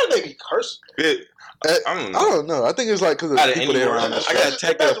 but why do they be cursing? It, I I don't know. don't know. I think it's like because of Out the of people they anywhere. around. I got attacked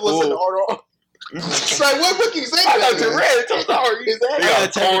at a That's what's in the pool. order. It's like, what can you say? I about got that? Tourette's. I'm sorry. Is that- I got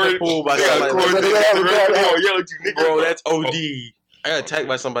attacked at the pool by They got somebody. cord. But They they got have- Tourette's. they They have- gonna yell at you, nigga. Bro, that's OD. I got attacked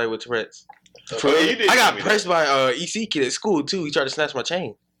by somebody with Tourette's. Oh, yeah, you did I got tell me pressed by EC kid at school too. He tried to snatch my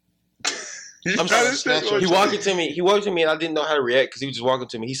chain. that. You I'm trying sorry, to snatch snatch your He chain? walked into me. He walked to me, and I didn't know how to react because he was just walking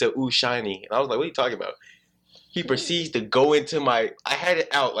to me. He said, "Ooh, shiny," and I was like, "What are you talking about?" He proceeds to go into my. I had it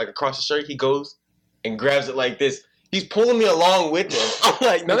out like across the shirt. He goes and grabs it like this. He's pulling me along with him. I'm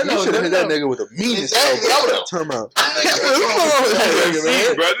like, no, You should have hit that no. nigga with a meanest Exactly. elbow. Turn around.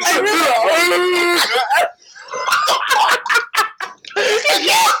 See, bro, this is-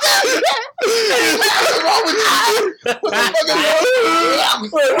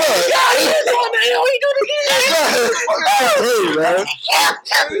 Hey, man.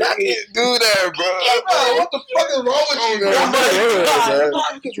 I can't do that, bro. Bro, what the fuck is wrong with you, Oh,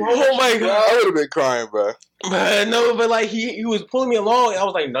 bro? Oh my god! I would have been crying, bro. But no, but like he was pulling me along, and I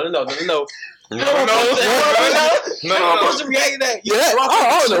was like, no. No, I'm supposed to react to that. Yeah,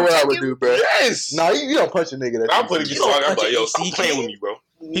 I don't know what I would do, bro. Yes. Nah, you don't punch a nigga. That I'll put it You in I'm don't like, yo, touch stop it. playing with me, bro.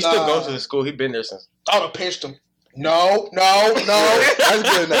 He still goes to the school. He been there since. I would have pinched him. No. That's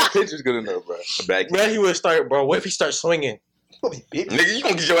good enough. Picture's good enough, bro. Back. Man, he would start, bro. What if he starts swinging? Nigga, you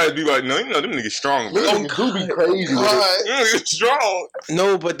gonna get your ass beat by no, you know them niggas strong, bro. Niggas do be crazy with it. Them niggas strong.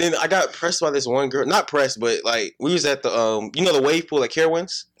 No, but then I got pressed by this one girl. Not pressed, but like we was at the you know the wave pool like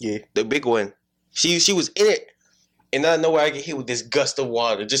Carowinds? Yeah. The big one. She was in it. And out of nowhere I get hit with this gust of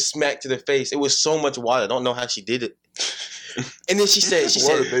water. Just smacked to the face. It was so much water. I don't know how she did it. And then she said,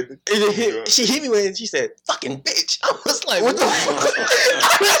 Water, baby. she hit me with it and she said, fucking bitch. I was like, What the fuck?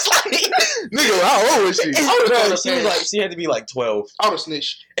 I was like, Nigga, how old was she? bro, she was like, she had to be like 12. I would have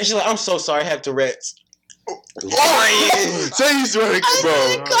snitched. And she's like, I'm so sorry, I have Tourette's. Say he's running,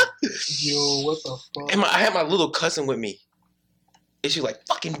 bro. Yo, what the fuck? And I had my little cousin with me. And she was like,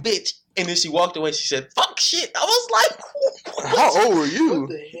 fucking bitch. And then she walked away. She said, fuck shit. I was like, what? How old were What you?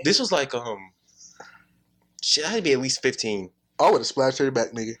 the heck? This was like, shit, I had to be at least 15. I would have splashed her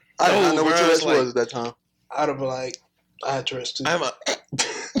back, nigga. I did No, not know what bro, Tourette's it's like- was at that time. I'd have been like, I had Tourette's too. I have a,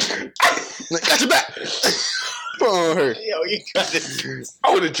 Like, got your back. Put on her. yo, you got this.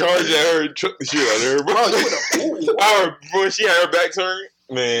 I would have charged at her and chucked the shit out of her, bro. When she had her back turned,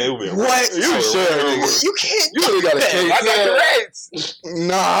 man, it would be What? You sure, nigga. You can't You really got a case. I got Tourette's.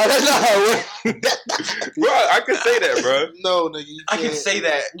 Nah, that's not how it went. Bro, I can say that, bro. No, nigga. You I can't, can say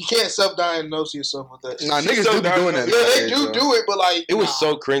that. You can't self-diagnose yourself with that. Nah, niggas so do be doing that. Yeah, they nowadays, do bro. it, but like It was nah.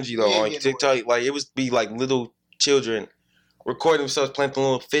 so cringy though You ain't on getting TikTok. Like it was be like little children recording themselves playing the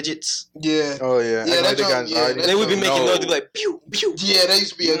little fidgets. Yeah, Oh, yeah. Yeah, I know that they got joint- yeah, anxiety. that They would be joint- making No. noise, be like pew pew. yeah. They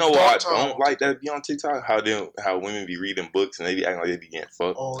used to be You a know what I dark time. don't like that be on TikTok? How women be reading books and they be acting like they be getting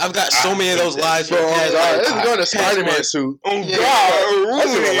fucked. Oh, I've got so many of those lives. Bro, from past, this like, is going to past Spider-Man months. suit. Oh Yeah. God,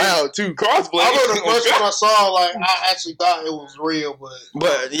 That's really? allowed, too. Crossplay. I remember the first one I saw, like I actually thought it was real, but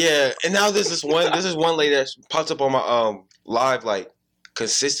But yeah, and now this is one lady that pops up on my live like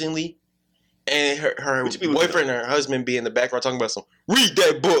consistently, and her What you be looking boyfriend and her husband be in the background talking about some read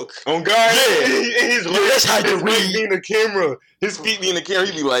that book. On God, Yeah. his That's how you read. be in the camera. His feet be in the camera.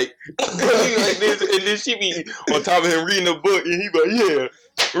 He be like, he like this, and then she be on top of him reading the book, and he be like, yeah,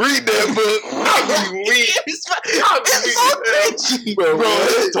 read that book. I be weak. It's so cringy. Bro,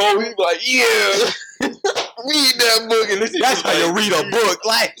 that's told me like, yeah, read that book, and this That's how you read a book.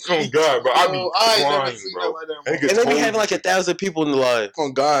 Like, Oh God, bro, I be I ain't never crying, seen bro. that like that. Niggas and they be told having me. like 1,000 people in the live.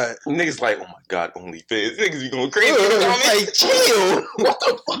 Oh God. Niggas like, oh my God, OnlyFans. Niggas be going crazy. Like, chill. What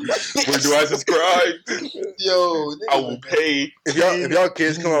the fuck? Where do I subscribe? Yo, I will pay. If y'all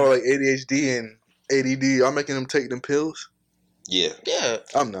kids come out with like ADHD and ADD, y'all making them take them pills? Yeah, Yeah.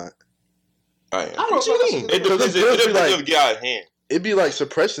 I'm not. I am. I don't know What you if mean? It depends. It depends Like- if it get out of hand. It'd be like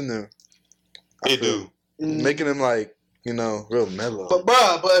suppressing them. I It feel. do. Making them like, real mellow.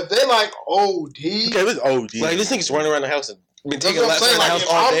 But if they like OD, Okay, it's OD. Like, this nigga's running around the house and been that's taking what I'm laps around saying. the Like, house if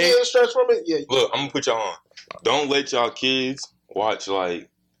all I'm day. getting stressed from it, yeah. Look, I'm gonna put y'all on. Don't let y'all kids watch like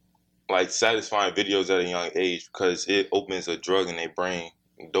satisfying videos at a young age because it opens a drug in their brain,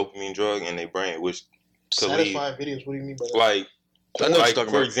 dopamine drug in their brain, which could lead, Satisfying videos. What do you mean by that? like, I know what like you're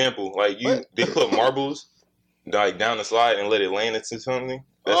talking for about. example, like What? they put marbles like down the slide and let it land into something.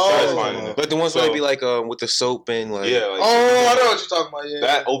 That's Oh. satisfying in them. Like the ones where So- they be like with the soap and like Yeah, like Oh, I know what you're talking about. Yeah.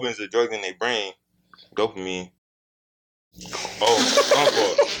 that opens a drug in their brain, dopamine. Oh, my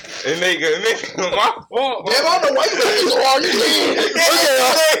fault. It make my fault. Damn, I don't know why you making it so hard. You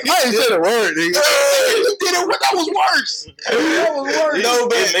did. I ain't said a word, nigga. You did it. That was worse. That was worse. No,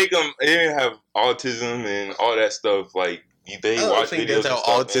 but it make them. They have autism and all that stuff. Like they I don't watch think videos. that's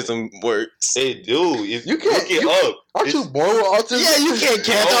how and stuff, and autism works. They do. If You can't- look it up. Aren't you born with autism? Yeah, you can't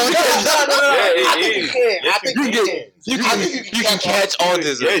catch Oh, autism. No. Yeah, it I think is. you can. Yes, I think you you can. can. You I can, think you can catch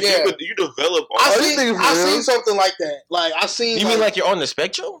autism. Yes, Yeah. you develop. I this seen nigga for I real? seen something like that. Like I seen. You mean like you're on the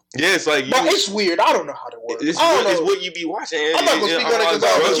spectrum? Yes, like you. But it's weird. I don't know how to work. It's I don't what, it's know. what you be watching. I'm not gonna speak on it 'cause I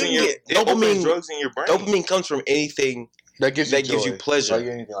don't drugs know. in your, Yeah, it opens dopamine- drugs in your brain. Dopamine comes from anything. That gives you That gives joy. you pleasure. Like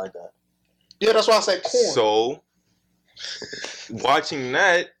anything like that. Yeah, that's why I said corn. So, watching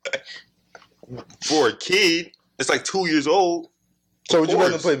that for a kid, it's like 2 years old. So would you let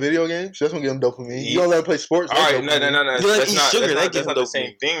them course. play video games? That's gonna give them dopamine. You Yeah. don't let them play sports? All that's right, no. dopamine. You let That's eat not, sugar, that's that not, gives that's not them the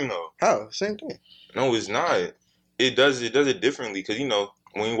same thing, though. How? Same thing. No, it's not. It does it differently because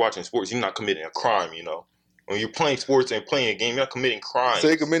when you're watching sports, you're not committing a crime. When you're playing sports and playing a game, you're not committing crime. So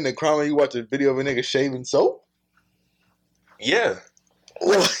you commit the crime when you watch a video of a nigga shaving soap? Yeah.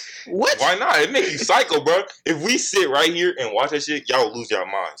 What? Why not? It makes you psycho, bro. If we sit right here and watch that shit, y'all will lose your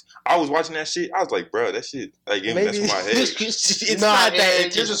minds. I was watching that shit. I was like, bro, that shit like it messed with my head. it's Nah, not that man,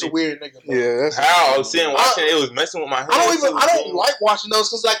 intense. you're just a weird nigga. Bro. Yeah, that's How I was sitting watching it was messing with my head. I So, don't like watching those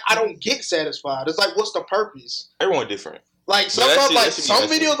because like I don't get satisfied. It's like, what's the purpose? everyone different. Like that sometimes, shit- like that should be some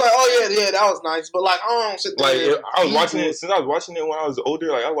messy. videos, like oh yeah, that was nice, but like I don't sit Like there. I was and watching eat it since I was watching it when I was older.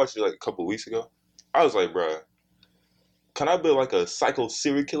 Like I watched it like a couple weeks ago. I was like, bro, can I be like a psycho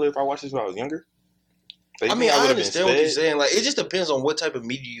serial killer if I watched this when I was younger? Like, I you mean, think I would've been understand what you're sped? saying. Like, it just depends on what type of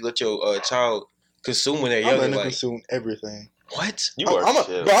media you let your child consume when they're I'm younger. letting them Like, consume everything. what? You are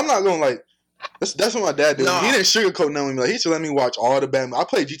chill. But I'm not going like. That's what my dad did. Nah. He didn't sugarcoat nothing. Like he used to let me watch all the Batman. I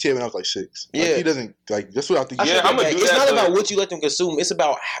played GTA when I was like 6. Like, Yeah. he doesn't like. That's what I think. Yeah, he should I'ma do. do It's that, not but- about what you let them consume. It's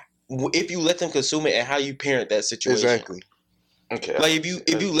about if you let them consume it and how you parent that situation. Exactly. Okay. Like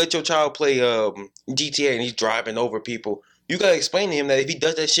if you let your child play GTA and he's driving over people, you gotta explain to him that if he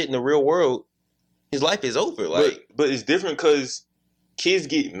does that shit in the real world, his life is over. Like, but it's different because kids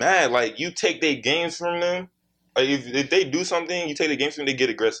get mad. Like you take their games from them. Like if they do something, you take the games from them, they get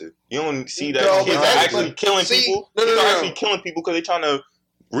aggressive. You don't see that No, kids but are that- actually but killing see, people. no, Kids no, are no. actually killing people because they're trying to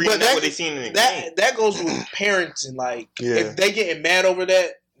But reenact that- what they seen in the game. that goes with parents and like Yeah. if they getting mad over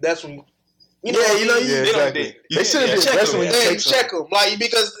that, that's when Yeah, you know, Yeah, They don't- exactly. they- They shouldn't yeah, be check aggressive them, when you Then take something. check them, like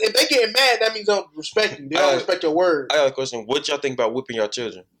because if they getting mad, that means they don't respect you. They don't respect your word. I got a question. What y'all think about whipping your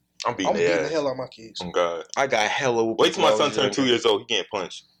children? I'm I'm beating beating the their ass. hell out of my kids. Oh God. I got hella whooping. Wait till my when I son was turns 2 younger. years old. He getting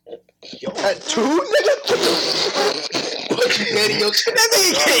punched. At 2, nigga. Put you dead in your chest. That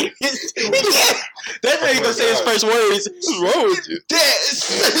nigga can't. That nigga gonna say his first words. What's wrong with you?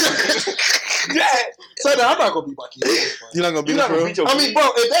 Dad. So no, I'm not gonna beat my kids. You're not gonna be You're not the gonna pro. beat your I mean, bro,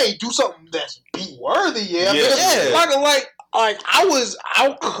 if they do something that's beat worthy, yeah. Yeah. Like,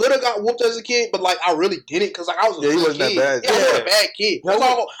 I could have got whooped as a kid, but like I really didn't because like I was a Yeah, he good wasn't that kid. bad. Yeah, I Yeah. was a bad kid. That's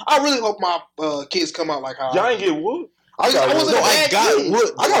all, I really hope my kids come out like how Y'all ain't get whooped. I got I wasn't whooped. a bad kid.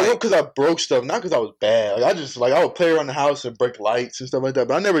 I got whooped because I broke stuff, not because I was bad. Like, I would play around the house and break lights and stuff like that,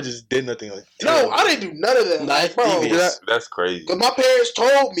 but I never just did nothing like No, I didn't do none of that. Nah, Like, bro, it's devious. That's crazy. because my parents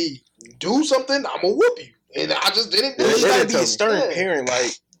told me, do something, I'm gonna whoop you. And I just didn't do You it. gotta be tell a me. stern parent.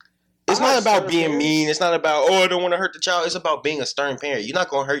 Like, it's I not like about stern being parents. mean. It's not about, I don't want to hurt the child. It's about being a stern parent. You're not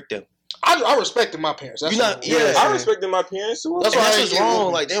gonna hurt them. I respected my parents. That's You're not- what- yeah. I respected my parents too. That's And why that's I what's ain't get wrong.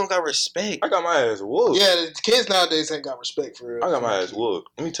 whooped. Like, they don't got respect. I got my ass whooped. Yeah, the kids nowadays ain't got respect for real. I got my ass whooped.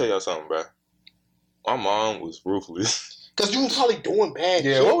 Let me tell y'all something, bro. My mom was ruthless. Because you was probably doing bad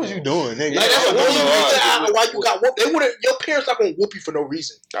Yeah, shit. what was you doing, nigga? Like, that's Yeah, the I only wasn't reason lying. why you got whooped. They wouldn't. Your parents not gonna whoop you for no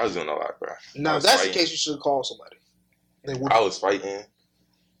reason. I was doing a lot, bro. Now, if was that's fighting. the case, you should call somebody. They whoop I was fighting.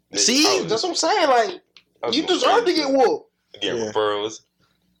 See? I was- That's what I'm saying. Like, I was you going deserve to crazy. get whooped. Get Yeah. referrals.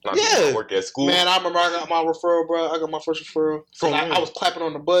 Not Yeah. doing my work at school. Man, I remember I got my referral, bro. I got my first referral. From I where? was clapping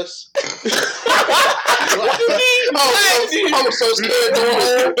on the bus. What you mean? I was so scared going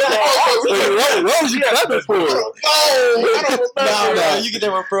home. What was you clapping for? I don't remember. Nah, you get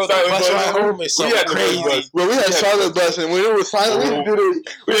that referral to Silent bus bus. ride home. It's We something had the crazy. bus. Bro, we had silent bus, and when it was silent, we would do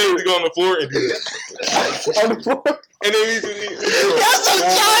this We had to go on the floor and do that. on the floor. And then we used to be. That's so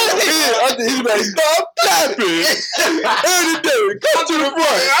childish. I think he's like, stop clapping. Every day, come to the front.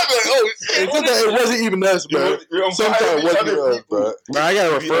 I was like, oh, And sometimes it wasn't even us, bro. Sometimes it wasn't even us, bro. Bro, I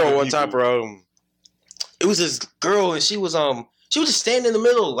got a We referral other one time, people. bro. It was this girl, and she was just standing in the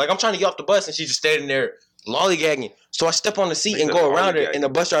middle. Like, I'm trying to get off the bus, and she's just standing there lollygagging. So I step on the seat They and said go around her, lollygag. and the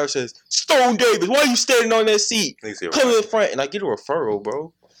bus driver says, "Stone Davis, why are you standing on that seat? They said, Come in the front." And I get a referral,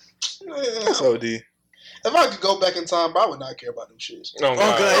 bro. That's OD. If I could go back in time, bro, I would not care about them shits. No, Oh,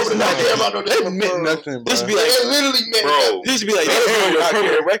 God, I it's would not not care about no They damn meant referral. nothing, bro. This be Like, like, it literally meant Bro. nothing. this be like, That they was not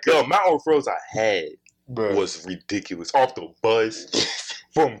permanent record. The amount of referrals I had Bro. was ridiculous. Off the bus,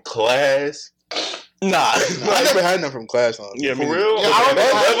 from class. Nah. I never had none from class on. Yeah, For me real? Yeah, I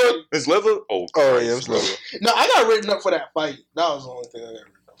don't know. This level? Oh, Oh, yeah, Christ, it was bro. No, I got written up for that fight. That was the only thing I got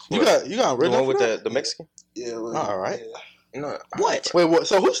written up for. You got The written one up with for that? the Mexican? Yeah, well, All right. yeah. No, What? Wait, what?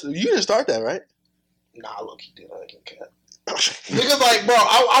 So you didn't start that, right? Nah, look, he did. I can't cap. Niggas like, bro,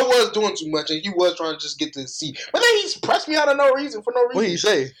 I was doing too much, and he was trying to just get to the seat. But then he pressed me out of no reason, for no reason. What did you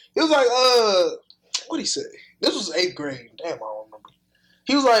say? He was like, what'd he say? This was 8th grade. Damn, I don't remember.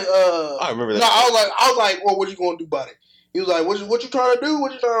 He was like, I remember no, that. I was like, well, what are you gonna do about it? He was like, what you trying to do?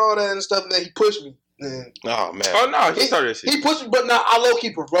 What you trying to all that and stuff? And then he pushed me. And Oh, man. Oh, no, he started that shit. he pushed me, but now I low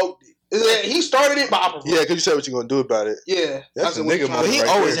key provoked it. He started it, but I provoked Yeah, it. because you said what you gonna do about it. Yeah. That's I said, a what you nigga trying But to he do?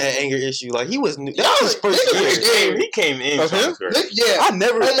 right always there. had anger issue. Like, he was Yeah, that was first niggas year. was scared. He came in. Of him? trying to scratch. Yeah. I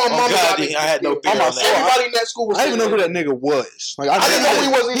never. On my Oh, mama God, side, I had no niggas fear on on my that. soul. Everybody in that school was I didn't even know who saying that nigga was. Like, I didn't know who he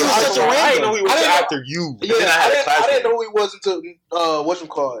was either. He was such a I didn't know he was I didn't know- after you. Yeah, Then I had a I classmate. didn't know who he was until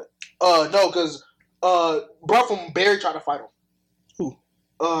whatchamacallit. No, because bro from Barry tried to fight him. Who?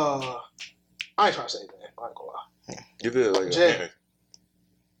 I ain't trying to say that. I ain't gonna lie. Give it like Jay. a hand.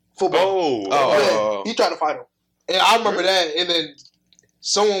 Football. Oh. Oh. Yeah, he tried to fight him, and I remember that. And then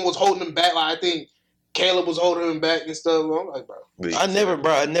someone was holding him back. Like I think Caleb was holding him back and stuff. I'm like, bro.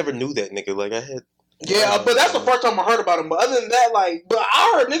 I never knew that nigga. Like, I had. Yeah, but that's the first time I heard about him. But other than that, like, but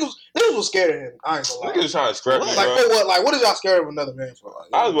I heard niggas was scared of him. I ain't gonna lie. Niggas trying to scrap me, Like bro. for what? Like what is y'all scared of another man for? Like,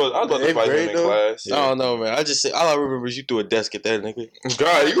 I was about to Eighth fight him grade, in though? class. I don't know, man. I just said all I remember is you threw a desk at that nigga.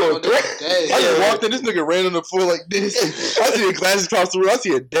 God, you gonna threat? I just walked in, this nigga ran on the floor like this. I see a glasses across the room. I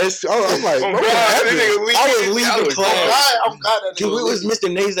see a desk. I'm like, Oh, bro, what God, happened? this nigga I was leaving. leaving I was class. I'm glad that Dude, nigga it was was.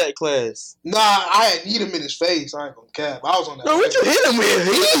 Mr. Nazak class. Nah, I had need him in his face. I ain't gonna cap. I was on that. Bro, what you hit him with?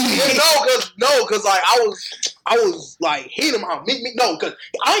 Yeah, cause like I was like hitting him out. No, cause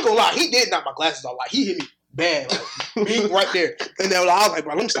I ain't gonna lie, he did knock my glasses off. Like he hit me bad, like me right there. And then I was like,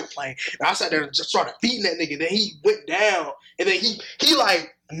 bro, let me stop playing. And I sat there and just started beating that nigga. Then he went down, and then he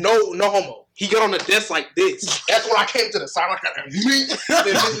like no homo. He got on the desk like this. That's when I came to the side. I got me.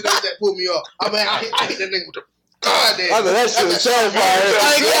 Then that pulled me off. I mean, I hit that nigga with the goddamn. I know that shit was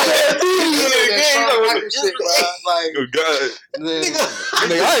terrifying. Like, Oh, God. Nigga, I ain't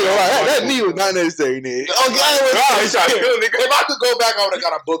gonna lie, that knee was not necessary, nigga. oh God, God, he trying to kill a nigga. if I could go back, I would have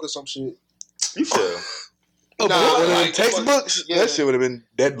got a book or some shit. You should. Nah, One of them like, textbooks, yeah. that shit would have been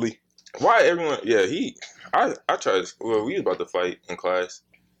deadly. Why everyone? Yeah, I tried. Well, we was about to fight in class.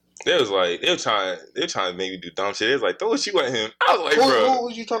 They was like, they were trying to make me do dumb shit. They was like, throw a shoe at him. I was like, Who bro,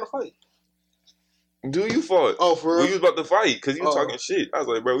 was you trying to fight? do you fought? Oh, for Well, real? you was about to fight because you was Oh. talking shit. I was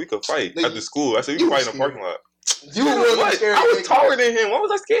like, bro, we could fight Nigga, after school. I said, we you could fight was in the parking lot. You wasn't What? scared. I of was big taller niggas. than him. What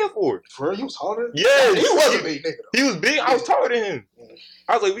was I scared for? For real, you was taller. Yes. He was a big nigga. Though. He was big. I was taller than him.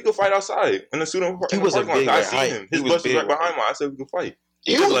 I was like, we could fight outside in the student He in the was a parking lot. big I at seen height. him. He His was bus was big right behind mine. I said we could fight.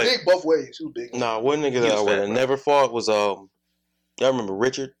 He was like- big both ways. He was big. Nah, one nigga He that was I would fat, have bro. never fought was y'all remember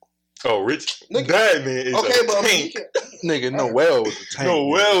Richard? Oh, Rich. Nigga. That man is Okay, a but I mean, tank. you can't- Nigga, Noel was a tank.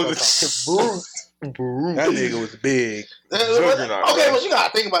 Noel was a Bruce. That nigga was big. Okay, but you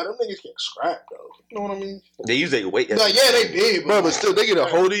gotta think about it. Them niggas get scrapped though. You know what I mean? They use their weight. Like, yeah, they big, Bro, but still, they get a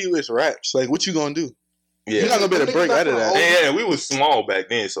hold of you. It's raps. Like, what you gonna do? Yeah, You're not gonna be able to break out of that. Yeah, we was small back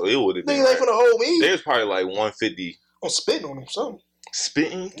then, so it would have been. Niggas ain't finna hold me. They was probably like 150. I'm spitting on them, something.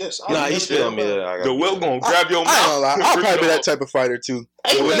 Spitting? Yes. Nah, he spit on me. The will gonna grab your mouth. I ain't gonna lie. I'll probably be that type of fighter too.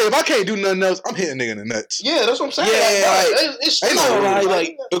 Hey, If I can't do nothing else, I'm hitting nigga in the nuts. Yeah, that's what I'm saying. Yeah, it's ain't Ain't no no lie, lie,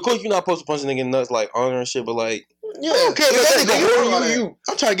 like, of course you're not supposed to punch a nigga in the nuts like honor and shit, but like, yeah. I don't care if that nigga hold you.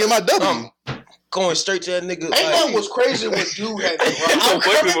 I'm trying to get my W. going straight to that nigga. Ain't nothing was crazy when dude had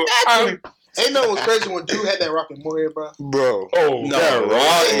that rock. Ain't nothing was crazy when dude had that rock in Moorhead, bro. Bro. Oh, No, that rock.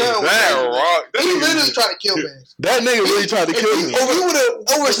 That rock. He literally tried to kill man. That nigga really tried to kill me.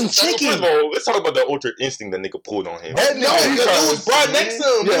 Over some chicken. Let's talk about the ultra instinct that nigga pulled on him. No, because it was brought next to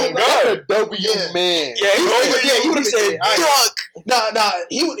him. Yeah, That's a W man. Yeah, he would have said, "Fuck." Nah,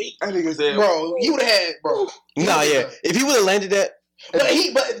 he would. That nigga said, Bro, he would have had, bro. Nah, yeah. If he would have landed that, But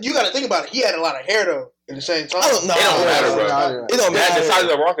you got to think about it. He had a lot of hair though. At the same time, I don't know. It don't matter, bro. It don't That's matter. the size of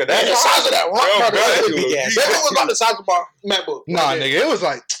the rock of that. the size of that rock. Bro, Bro, bro, that that big dude ass. That was about the size of my MacBook. Nah, nigga, it was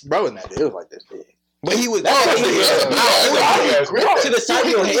like, bro, it was like this big. But he was. To To the side of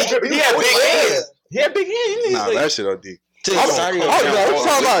your head. He had big hands. He had big hands. Nah, that shit OD. To the side of your I was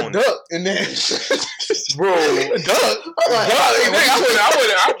head. talking about duck and then, bro, duck.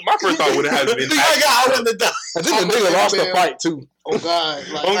 My first thought would have been. I wouldn't have done. I think the nigga lost the fight too. Oh God!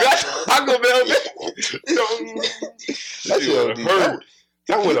 Like, Oh God! Taco Bell. That shit OD. hurt.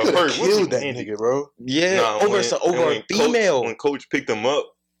 That would have hurt. Killed that nigga, bro. Yeah, Nah, over a female. When coach picked him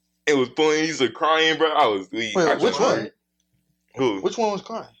up, it was pulling. He was crying, bro. I was weak. Wait, I which just- one? Who? Which one was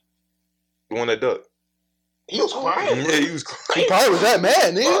crying? The one that ducked. he was crying. Yeah, he was He crying. probably was that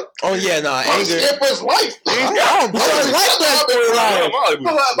mad, nigga. Oh yeah, nah, I'm anger. scared for his life. I don't like that storyline.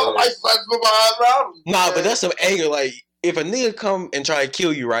 My life like put my eyes around him. Nah, but that's some anger. Like, if a nigga come and try to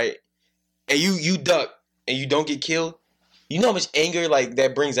kill you, right, and you duck and you don't get killed, you know how much anger like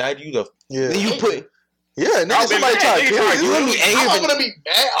that brings out of you. Yeah, Then you put. yeah, nigga, somebody tried to kill You you. gonna be angry. I'm gonna be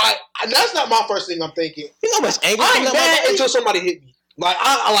mad. That's not my first thing I'm thinking. You know how much anger. I comes ain't out my mad body? until somebody hit me. Like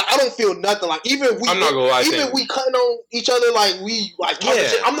I don't feel nothing. Like even we, I'm not gonna lie to even you. we cutting on each other. Like we like talking Yeah.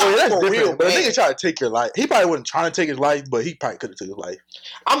 shit. I'm Oh, not that's for different. real, But a man. nigga tried to take your life. He probably wasn't trying to take his life, but he probably could have took his life.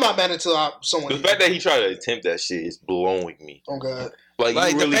 I'm not mad until someone. The fact that he tried to attempt that shit is blowing me. Oh God. Like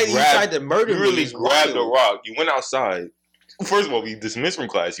Like you the really fact that you tried grabbed, to murder you me really is grabbed the wild. rock. You went outside. First of all, we dismissed from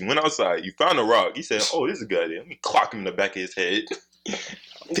class. You went outside. You found a rock. You said, "Oh, this is a good idea. Let me clock him in the back of his head."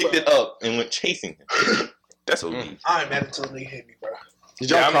 Picked it up and went chasing him. That's OD. I ain't mad until they hit me, bro. Did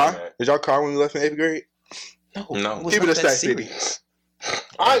y'all Yeah, I'm cry? mad. Did y'all cry when we left in 8th grade? No. was Keep it not a that stack city. serious.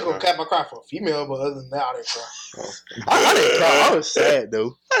 I ain't gonna cap my cry for a female, but other than that, I didn't cry. I didn't cry. I was sad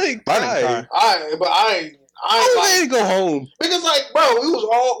though. I didn't I didn't cry. I ain't I like, ready to go home. because like, bro, we was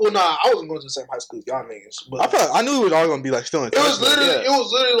all I wasn't going to the same high school as y'all niggas, but I knew we was all gonna be like still in it was touch, but literally yeah. it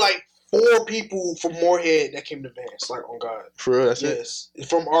was literally like 4 people from Moorhead that came to Vance. Like, on God, For real, that's it. yes,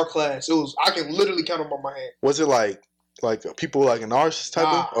 from our class. It was I can literally count them on my hand. Was it like people like in ours type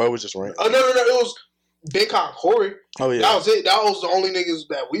Nah. of, or it was just random? No, it was Bangkok and Corey. Oh yeah. That was it. That was the only niggas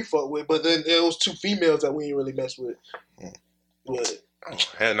that we fucked with. But then there was 2 females that we didn't really mess with. But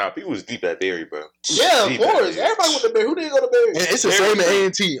Hell nah, people was deep at Barry, bro. yeah, of Deep at course, Barry. everybody went to Barry. Who didn't go to Barry? And it's the same at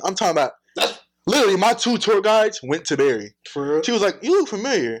A&T. I'm talking about. That's- Literally, my 2 tour guides went to Barry. For real. She was like, "You look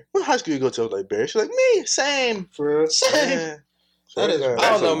familiar. What high school you go to?" I was like, "Barry." She's like, "Me, same." For real. Yeah. That is- Yeah. I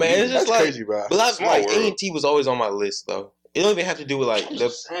don't know, man. It's That's just like, crazy, bro. but like, Small world. A&T was always on my list though. It don't even have to do with like I'm the.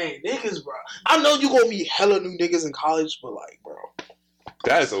 just saying, niggas, bro. I know you gonna meet hella new niggas in college, but like, bro.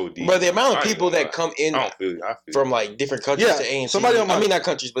 That's OD. But the amount I of ain't people gonna that come in I don't feel you. I feel from like different countries Yeah, to A&T. somebody on my I mean, not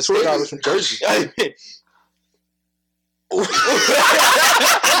countries, but tour guide states. was from Jersey.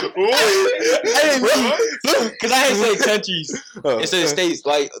 Because I ain't say countries Oh. instead of states.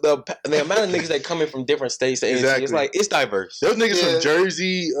 Like the amount of niggas that come in from different states to A&T, Exactly. it's like it's diverse. There was niggas Yeah. from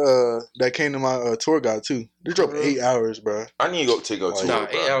Jersey that came to my tour guide too. They drove 8 hours, bro. I need to go to Nah,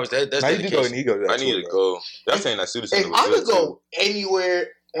 it, bro. 8 hours. That's Now you need to go. dedication. You go to that I need tour, to bro. go. Y'all saying that student If center I was could good, go too. anywhere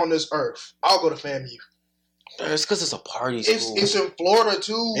on this earth, I'll go to FAMU. It's because it's a party school. It's in Florida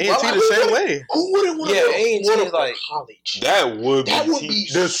too. A&T Bro, like, the who same wouldn't- way. Who wouldn't want to Yeah, go to A&T Florida is for like- college? That would be That would be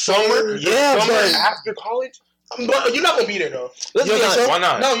the summer. Yeah, summer but- after college. But you're not gonna be there though. Let's You be know honest. Why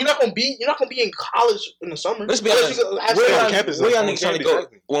not? No, you're not gonna be. You're not gonna be in college in the summer. Let's be Unless honest. you go- have Where to- on y'all, campus, where though. y'all On niggas trying to campus,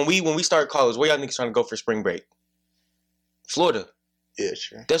 go when we start college? Where y'all niggas trying to go for spring break? Florida. Yeah,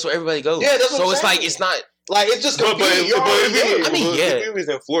 sure. That's where everybody goes. Yeah, that's what so I'm it's saying. like it's not. Like it's just But convenient. You're already there. I mean, yeah. if we was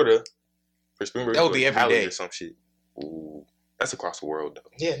in Florida for spring break, That would be or every Cali day. or some shit. Ooh, That's across the world, though.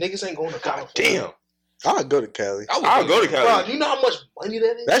 Yeah, niggas ain't going to God California. damn. I'll go to Cali. I'll go to Cali. Bro, do you know how much money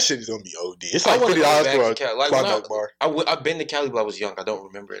that is? That shit is gonna be OD. It's I like wanna go $50 back for to a Cali. Like, when Klondike bar. I've been to Cali, but I was young. I don't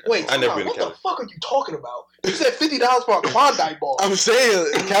remember it. Wait, I never hold been on. to What Cali. the fuck are you talking about? You said $50 for a Klondike bar. I'm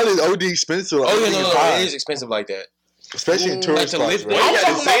saying Cali's OD expensive. Like, Oh yeah, everything no, is no, high, it is expensive like that. especially in Like tourist to spots. live Right? there. I'm You had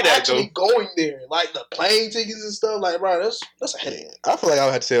to talking say about that, actually going there, like the plane tickets and stuff. Like, bro, that's a headache. I feel like I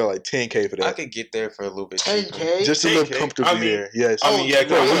would have to say like $10K for I that, could get there for a little bit cheaper. $10K, just to live 10K? comfortably I mean- there. Yes. I mean, yeah,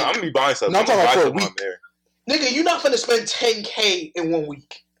 for a I'm week. gonna be buying stuff. No, I'm I'm gonna talking buy about for a something week. there. nigga, you're not finna spend $10K in 1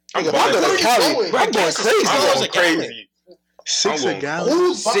 week. I'm Nigga, buying if I go stuff. to Cali, Where you I'm going? going Gas is crazy. I'm $6 going a gallon. crazy. $6 a going- gallon.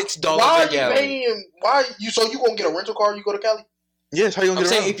 Who's $6 Why a are you gallon. paying? Why you? So you gonna get a rental car? You go to Cali? Yes, how you I'm gonna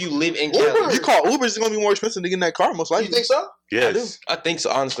get saying around? if you live in Uber. Cali, If you call Uber, it's gonna be more expensive to get in that car, most likely. You think so? Yes. I think so.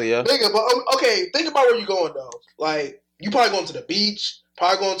 Honestly, yeah. Nigga, but okay, think about where you're going though. Like, you probably going to the beach,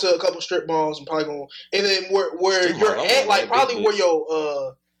 probably going to a couple strip malls, and probably going, and then where Strip you're mall, I'm at, going like to probably big where beach.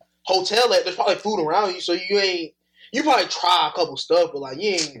 your hotel at. There's probably food around you, so you probably try a couple stuff, but like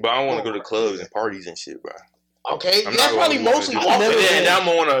you ain't. But I want to go to clubs and parties and shit, bro. Okay, I'm that's not probably gonna mostly do walking. that. And around. then I'm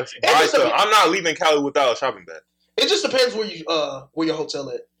gonna want to buy just stuff. a- I'm not leaving Cali without a shopping bag, It just depends where your hotel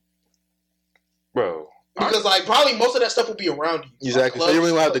at, bro. because like probably most of that stuff will be around you. Exactly. Like, So you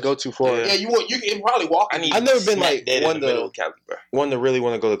really don't have to clubs. go too far. Yeah. Yeah, you can probably walk. I need. I've never been, smack like, dead one in the to- middle of Cali, bro. One to really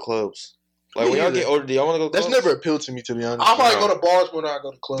want to go to clubs. Like Me when y'all either. get older, do y'all want to go to That's clubs? never appealed to me, to be honest. I'll probably No. go to bars more than I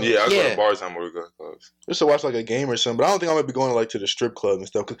go to clubs. Yeah, I go Yeah. to bars time where we go to clubs. Just to watch like a game or something, but I don't think I'm gonna be going like to the strip club and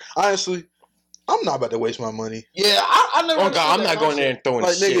stuff. Cause honestly, I'm not about to waste my money. Yeah, I never. Oh understood God, I'm that not going there concept. and throwing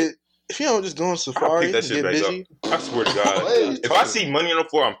Like shit. nigga, if you don't just go on I'll safari pick and that shit get back busy, up. I swear to God. What are you If I see money on the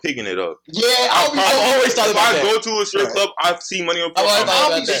floor, I'm picking it up. Yeah, I'll be so I've always thought If about I that. go to a strip Right. club, I see money on the floor, I've always thought I'll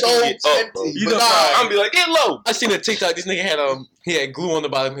about be that. so picking it up, tempted. bro. You but know, nah, I'm be like, get low. I seen a TikTok. This nigga had glue on the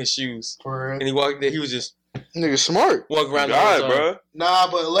bottom of his shoes, for and real. he walked there. He was just nigga smart. walking around. the whole God, time. bro.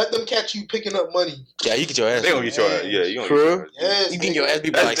 Nah, but let them catch you picking up money. Yeah, you get your ass. They gonna beat. get your ass. Yeah, you gonna For get real? your ass. Yes, You can get your ass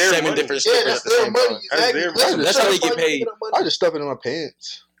beat by That's like their 7 money. different Yeah, strippers that's at the their same money. time. That's Exactly. their Let them money. That's how they find get you paid. picking up money. I just stuff it in my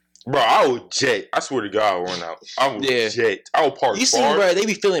pants. Bro, I would jet. I swear to God, I'll run out. I would Yeah. jet. I would park You see, far. bro, they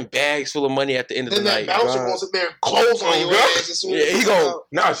be filling bags full of money at the end of the Then that night. bouncer God. gonna sit there and close on Oh, your God. ass as soon Yeah, as he you gon- come out.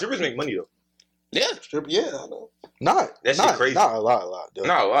 Nah, strippers make money though. Yeah, Strip, yeah, I know. Not That shit not, crazy. Not a lot. Though.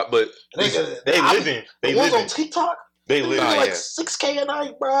 Not a lot, but Nigga, they I'm- living. They The ones on living. TikTok, They they living. do Nah, like yeah. 6K a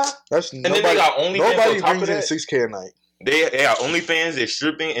night, bro. That's And then they got OnlyFans nobody on top brings of in that. 6K a night. They got OnlyFans. They're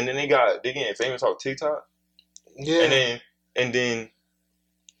stripping, and then they getting famous off TikTok. Yeah. And then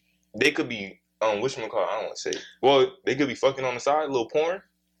they could be whatchamacallit, I don't want to say. Well, they could be fucking on the side, little porn.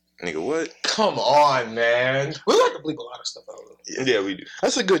 Nigga, what? come on, man. We like to bleep a lot of stuff out. Yeah, we do.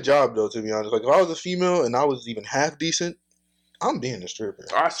 That's a good job though, to be honest. Like if I was a female and I was even half decent, I'm being a stripper.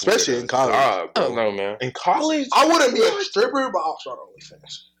 I swear Especially to in college. God, I don't bro. know, man. In college, I wouldn't be a stripper, but I'll start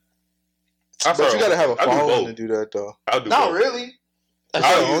OnlyFans. But you gotta have a I'll do following both. to do that though. I'll do Not both. really.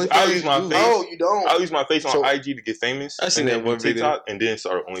 I'll use my do. face. No, you don't. I'll use my face on So- IG to get famous. I seen and that then do one video. TikTok, and then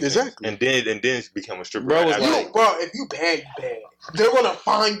start OnlyFans. Exactly. And then become a stripper. Bro was after You, that. bro, if you bad, you bad. They're gonna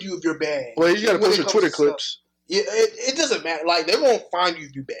find you if you're bad. Well, you gotta When post it your comes Twitter to stuff. clips. Yeah, it doesn't matter. Like they're gonna find you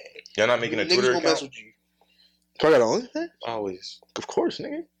if you bad. Y'all not making a Niggas Twitter gonna mess account? with you. So I got OnlyFans? Always. Of course,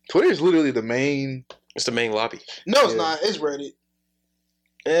 nigga. Twitter is literally the main. It's the main lobby. No, it's Yeah. not. It's Reddit.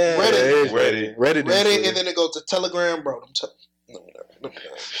 Yeah. Reddit. Yeah, it is Reddit. Reddit. Reddit, and then it goes to Telegram, bro. No, whatever. You a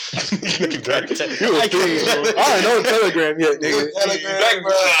fiend. I ain't know Telegram yet, nigga. Telegram,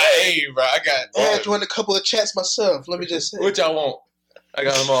 bro. Hey, bro, I got. I had joined a couple of chats myself. Let me just say. What y'all want? I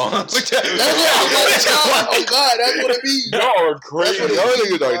got them all. That's what oh God, that's what it be. Y'all are That's crazy. what it Y'all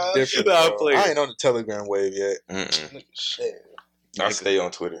is, niggas bro. are different. Nah, bro. please. I ain't on the Telegram wave yet. Mm-mm. Shit. I stay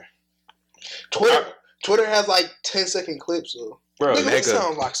on Twitter. Twitter has like 10-second clips though. Bro, Nigga, that nigga.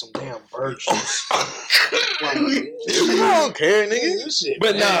 sounds like some damn bird shit. I don't care, nigga. This shit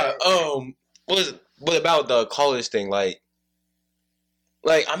But bad. what about the college thing? Like,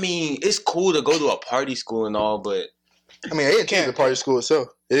 I mean, it's cool to go to a party school and all, but I mean, A&T is a party school itself.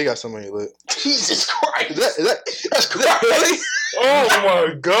 Yeah, they got somebody lit. Jesus Christ. That's crazy. Oh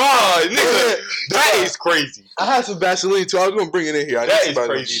my God, nigga, that is crazy. I had some Vaseline too. I was gonna bring it in here. I That need is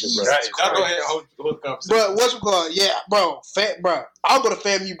somebody to crazy. beat it, bro. That is I'll go crazy. ahead and hold the conversation. But what's it called? Yeah, bro. I'll go to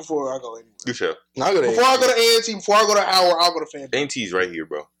FAMU before I go anywhere. You sure? Now I go to Before I go to A&T, before I go to Howard, I'll go to FAMU. NT's right here,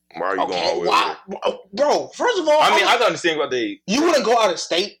 bro. Why are you going all Okay, the way why? over Bro, first of all, there? I mean, I can understand about the. you wouldn't go out of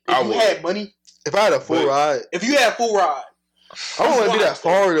state if I you would. had money. If I had a full But- ride, If you had full ride, I don't want to be that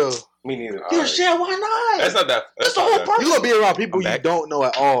far though. Me neither. Yeah, shit, why not? That's not that. That's the whole that. purpose. You gonna be around people I'm you back. don't know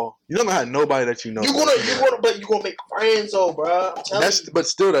at all. You're not gonna have nobody that you know. But you gonna make friends, though, bro. I'm telling you. But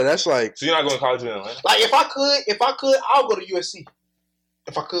still, that's like So you're not going to college in Atlanta? Like, if I could, I'll go to USC.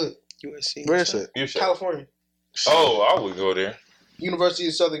 If I could, USC. where is it? You're sure. California, Oh, I would go there. University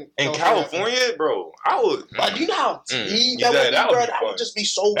of Southern In California, bro, I would. Like, you know how Yeah, that would be, that would bro? be That fun. would just be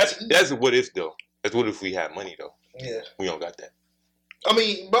so. That's what if though. That's what if we had money though. Yeah. We don't got that. I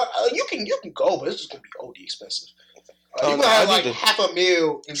mean, but you can go, but it's just gonna be OD expensive. Oh, You no, gonna I have need like to-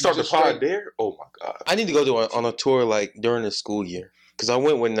 $500,000 and Start the just pod straight- there. Oh my god. I need to go on a tour like during the school year because I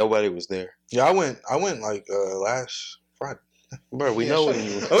went when nobody was there. Yeah, I went like last Friday. Bro, we Yeah, know shut when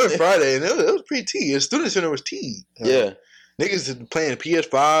you. I went Friday and it was pretty tea. The student center was tea. Yeah. Niggas is playing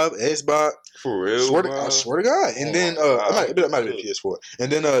PS5, Xbox. For real. I swear to God. And Oh then my it God. might have been PS4.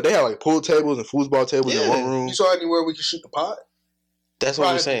 And then they had like pool tables and foosball tables in one room. You saw anywhere we could shoot the pot? That's what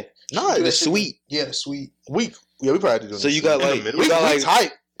I'm Right. saying. Nah, The that shit- suite. Yeah, the suite. we probably had to do. So you got In the like middle? you got we like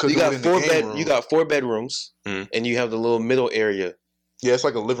tight because you got four bedrooms Mhm. and you have the little middle area. Yeah, it's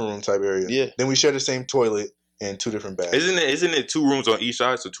like a living room type area. Yeah. Then we share the same toilet and 2 different baths. Isn't it 2 rooms on each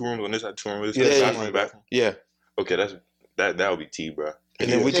side? So 2 rooms on this side, 2 rooms on this side. Yeah, bathroom, yeah. bathroom. Yeah. Okay, that would be T, bro.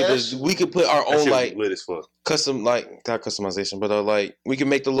 And then we could Yeah. we could put our That own shit like lit as fuck. custom like not customization, but like we can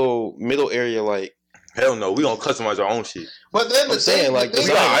make the little middle area like Hell no, we gonna customize our own shit. But then I'm saying, like, the we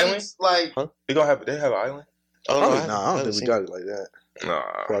thing got is, islands? like, They have an island. I don't Probably know. not. I don't think we got it like that.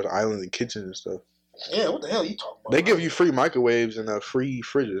 Nah. For the islands and kitchens and stuff. yeah, what the hell are you talking about? They give you free microwaves and free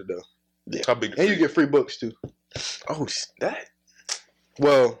fridges though, How big? and you get free books too. that.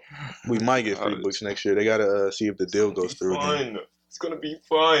 Well, we might get free books next year. They gotta see if the deal goes through. Again. Fun. It's gonna be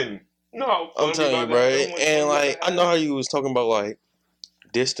fun. No, I'm telling you, bro. And like I know how you was talking about like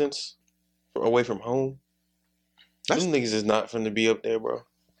distance away from home. Those niggas is not finna be up there, bro.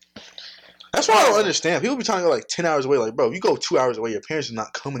 That's why I don't understand. People be trying to go like 10 hours away. Like, bro, you go 2 hours away, your parents are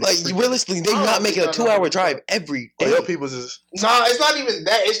not coming. Like every- realistically, they I don't not making a think that 2-hour nothing- drive every Like, day. your people's is Nah, it's not even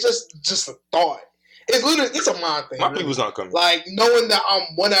that. It's just a thought. It's literally it's a mind thing. my really. people's not coming. Like knowing that I'm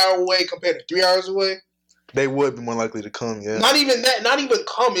 1 hour away compared to 3 hours away. they would be more likely to come. Yeah, Not even that. Not even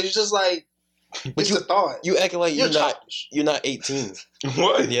come. It's just like it's you- the thought. You acting like You're you're not childish. 18.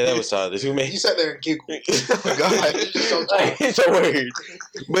 What? Yeah, that was childish. Who You made sat there and giggled. God. You're just so like, childish. it's a word.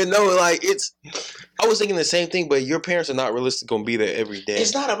 But no, like it's. I was thinking the same thing, but your parents are not realistic gonna be there every day.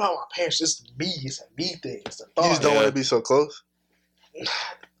 It's not about my parents. It's me. It's a me thing. It's a you just thought. don't Yeah. want to be so close.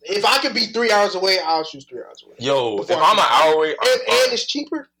 If I could be 3 hours away, I'll choose 3 hours away. Yo, Before if I'm an I- hour away, I'm And fine. it's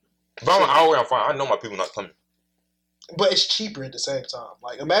cheaper, If I'm an hour away, I'm fine. I know my people not coming. but it's cheaper at the same time.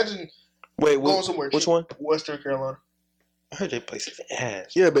 Like imagine Wait, going somewhere. which cheap. one? Western Carolina. I heard that place is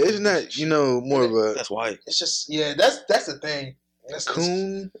ass. Yeah, but isn't that more of a That's why. It's just that's the thing. That's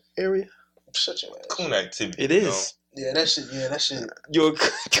coon area? Shut your ass. Cool activity. It you is. Yeah, that shit. Yeah, that shit You're.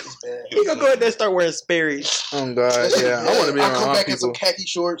 is bad. You gonna go ahead there and start wearing Sperry's. Oh God, That shit yeah. bad. I want to be I around come my back in some people. khaki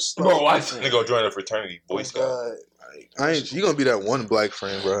shorts. know. Bro, I think they go join a fraternity, Boy Oh, Scout. God. You gonna be that one black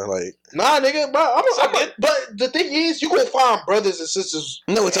friend, bro? Like, Nah, nigga, bro. Suck it. But the thing is, you gonna find brothers and sisters.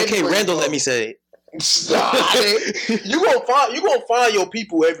 No, it's okay. Anywhere you Randall go. let me say it. Nah, you gonna find your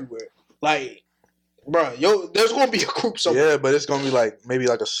people everywhere. Like, bro, there's gonna be a group somewhere. yeah, but it's gonna be like maybe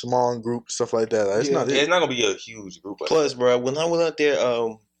like a small group, stuff like that. Like, it's Yeah. not Yeah, it. it's not gonna be a huge group. Like Plus, bro, when I went out there,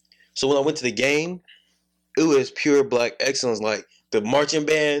 so when I went to the game, it was pure black excellence. Like the marching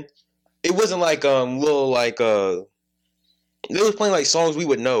band, it wasn't like little like they was playing like songs we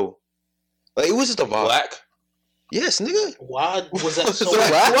would know. Like it was just a vibe. black. Yes, nigga. Why was that so?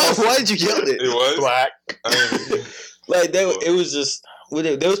 So why did you yell it? It was Black. I mean, Like it was just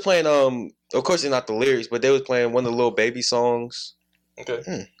they was playing of course they're not the lyrics, but they was playing one of the little baby songs.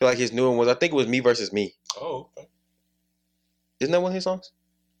 okay. Like his new one was I think it was Me Versus Me. Oh, okay. Isn't that one of his songs?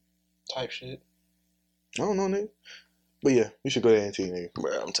 Type shit. I don't know, nigga. But yeah, you should go to NT, nigga.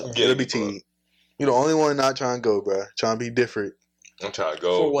 Bro, I'm telling Yeah, It'll be bro. T. You the only one not trying to go, bro. Trying to be different. I'm trying to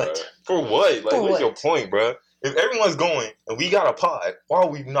go. For what? Bruh. For what? Like, For what's what? your point, bro? If everyone's going and we got a pod, why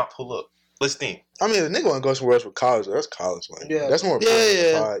would we not pull up? Let's think. I mean, if nigga want to go somewhere else with college, that's college, man. Yeah. That's more Yeah, important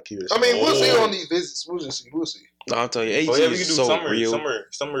than yeah. pod, keep it I mean, we'll see Oh. on these visits. We'll just see. We'll see. you. No, I'm telling you, AT Oh yeah, we is could do so summer. real.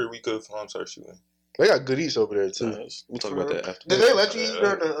 Summer. We could start shooting. They got good eats over there, too. We'll talk about that after. Did they let you eat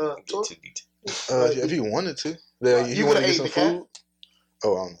during the tour? If you wanted to. Yeah, You you want to would've get ate some the cat? food?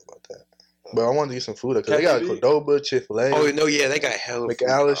 Oh, I don't know about that. But I wanted to get some food because they got Cat Cordoba, Chick-fil-A, Oh no, yeah, they got hella food.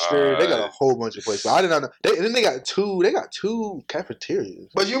 McAllister. They got a whole bunch of places. But I did not know. And then they got two cafeterias.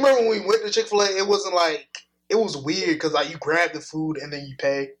 But you remember when we went to Chick-fil-A? It wasn't like it was weird because like you grab the food and then you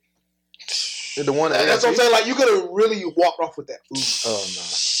pay. The one that That's what I'm saying. Like you could have really walked off with that food. Oh no.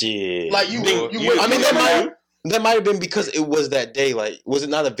 Shit. Like you You- went. I mean, that might have been because it was that day. Like, was it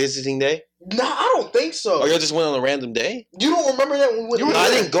not a visiting day? Nah, I don't think so. Or y'all just went on a random day? You don't remember that when we went? No, I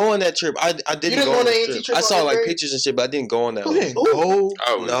didn't go on that trip. I didn't go on that A&T trip. trip I on saw that like day? pictures and shit, but I didn't go on that You one. didn't go.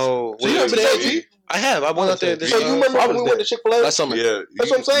 I was, No. So you Wait, remember Yeah, that? you- I have. I went out there. So you remember I when was we went there. to Chick-fil-A? Last summer. Yeah, That's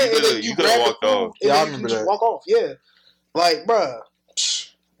what I'm saying. And then you you could have grabbed walked the food, off. and Yeah, I then remember you just that. walk off. Yeah, like, bruh,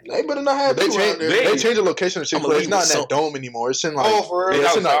 they better not have They you around changed. there. They changed the location of Chick-fil-A. It's leave not with in that something. dome anymore. It's in like. Oh, for real? Yeah,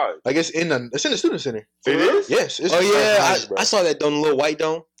 it's in like, outside. like it's in the student center. It is? Yes. It's Oh yeah, nice, bro. I saw that dome, little white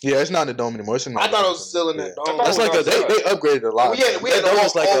dome. Yeah, it's not in the dome anymore. It's in. I thought it was still in that dome. thought That's it like a was They upgraded a lot. We had bro. to that walk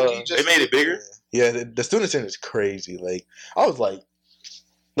was like over. a- He just They made it bigger? Yeah, the student center is crazy. Like I was like,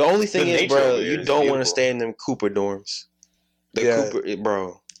 The only thing The is, nature bro, of it you is don't want to beautiful. stay in them Cooper dorms. The Yeah. Cooper,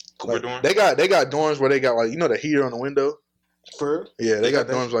 bro. Cooper like, dorm? they got dorms where they got like the heater on the window. For real? Yeah, they got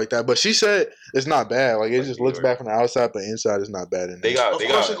dorms like that. But she said it's not bad. Like it just looks Yeah. bad from the outside, but inside is not bad. In there. They got, Of they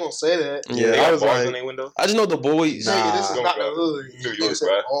course got, you're gonna say that. Yeah, they I got was bars like- in their window. I just know the boys. Nah. Nigga, this is Don't not the go. hood. New You York, can't say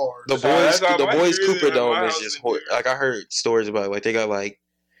bro. bars. The That's boys, how the my boys shit is Cooper in my dome is house just in there. like I heard stories about it. Like they got like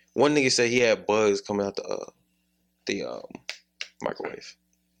one nigga said he had bugs coming out the microwave.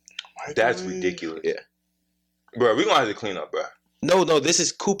 That's ridiculous. Yeah. Bro, we gonna have to clean up, bro. No, this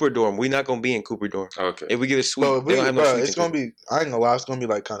is Cooper dorm. We're not gonna be in Cooper dorm. Okay. If we get a suite, Bro, they don't have no suites it's in gonna Cooper be. I ain't gonna lie. It's gonna be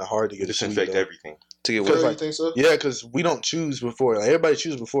like kind of hard to get a suite, Disinfect though. everything. to get Cause, Really, what? like, you think so? Yeah, because we don't choose before. Like everybody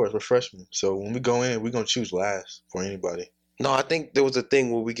chooses before. We're freshmen, so when we go in, we're gonna choose last for anybody. No, I think there was a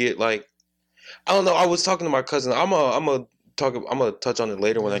thing where we get like, I don't know. I was talking to my cousin. I'm gonna touch on it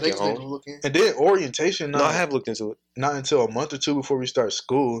later when I get Niggas need to home. look in. And then orientation, No, I have looked into it. not until a month or two before we start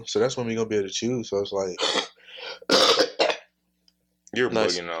school. So that's when we're gonna be able to choose. So it's like, You're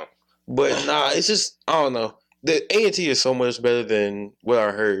Nice. bugging out. But nah, it's just I don't know. The A&T is so much better than what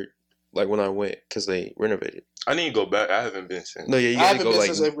I heard. Like when I went, because they renovated. I need to go back. I haven't been since. No, yeah, you I gotta haven't go been like.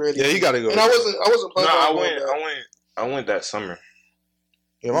 since 8th grade. yeah, you gotta go. And I wasn't No, planning on going back. I went that summer.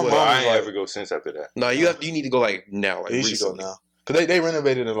 Yeah, my But mom I was ain't like, ever go since after that. No, you need to go like now. Like yeah, you should go recently. now. Cause they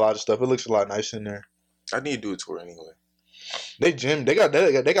renovated a lot of stuff. It looks a lot nicer in there. I need to do a tour anyway. They gym. They got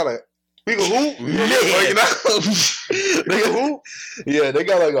like. We can hoop. They got hoop. Yeah, they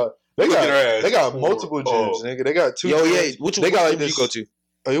got like a. They Look at her ass. got. They got multiple gyms, Oh. nigga. They got two. Yo, yeah. gyms. Which they got like gym did this. you go to?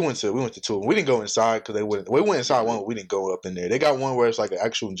 Oh, we went to two. We didn't go inside because they wouldn't. We went inside one. But we didn't go up in there. They got one where it's like an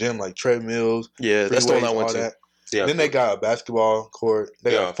actual gym, like treadmills. Yeah, that's the one I freeways, went all to. that. Yeah. Then they got a basketball court.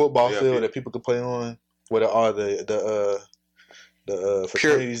 They got Yeah. a football Yeah, field yeah. that people could play on. Where all the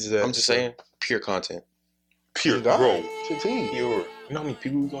fraternities is at. I'm just saying, pure content. pure, You got bro. it. It's a team. Pure. You know how many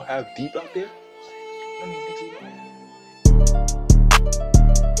people we gonna have deep out there? You know how many niggas we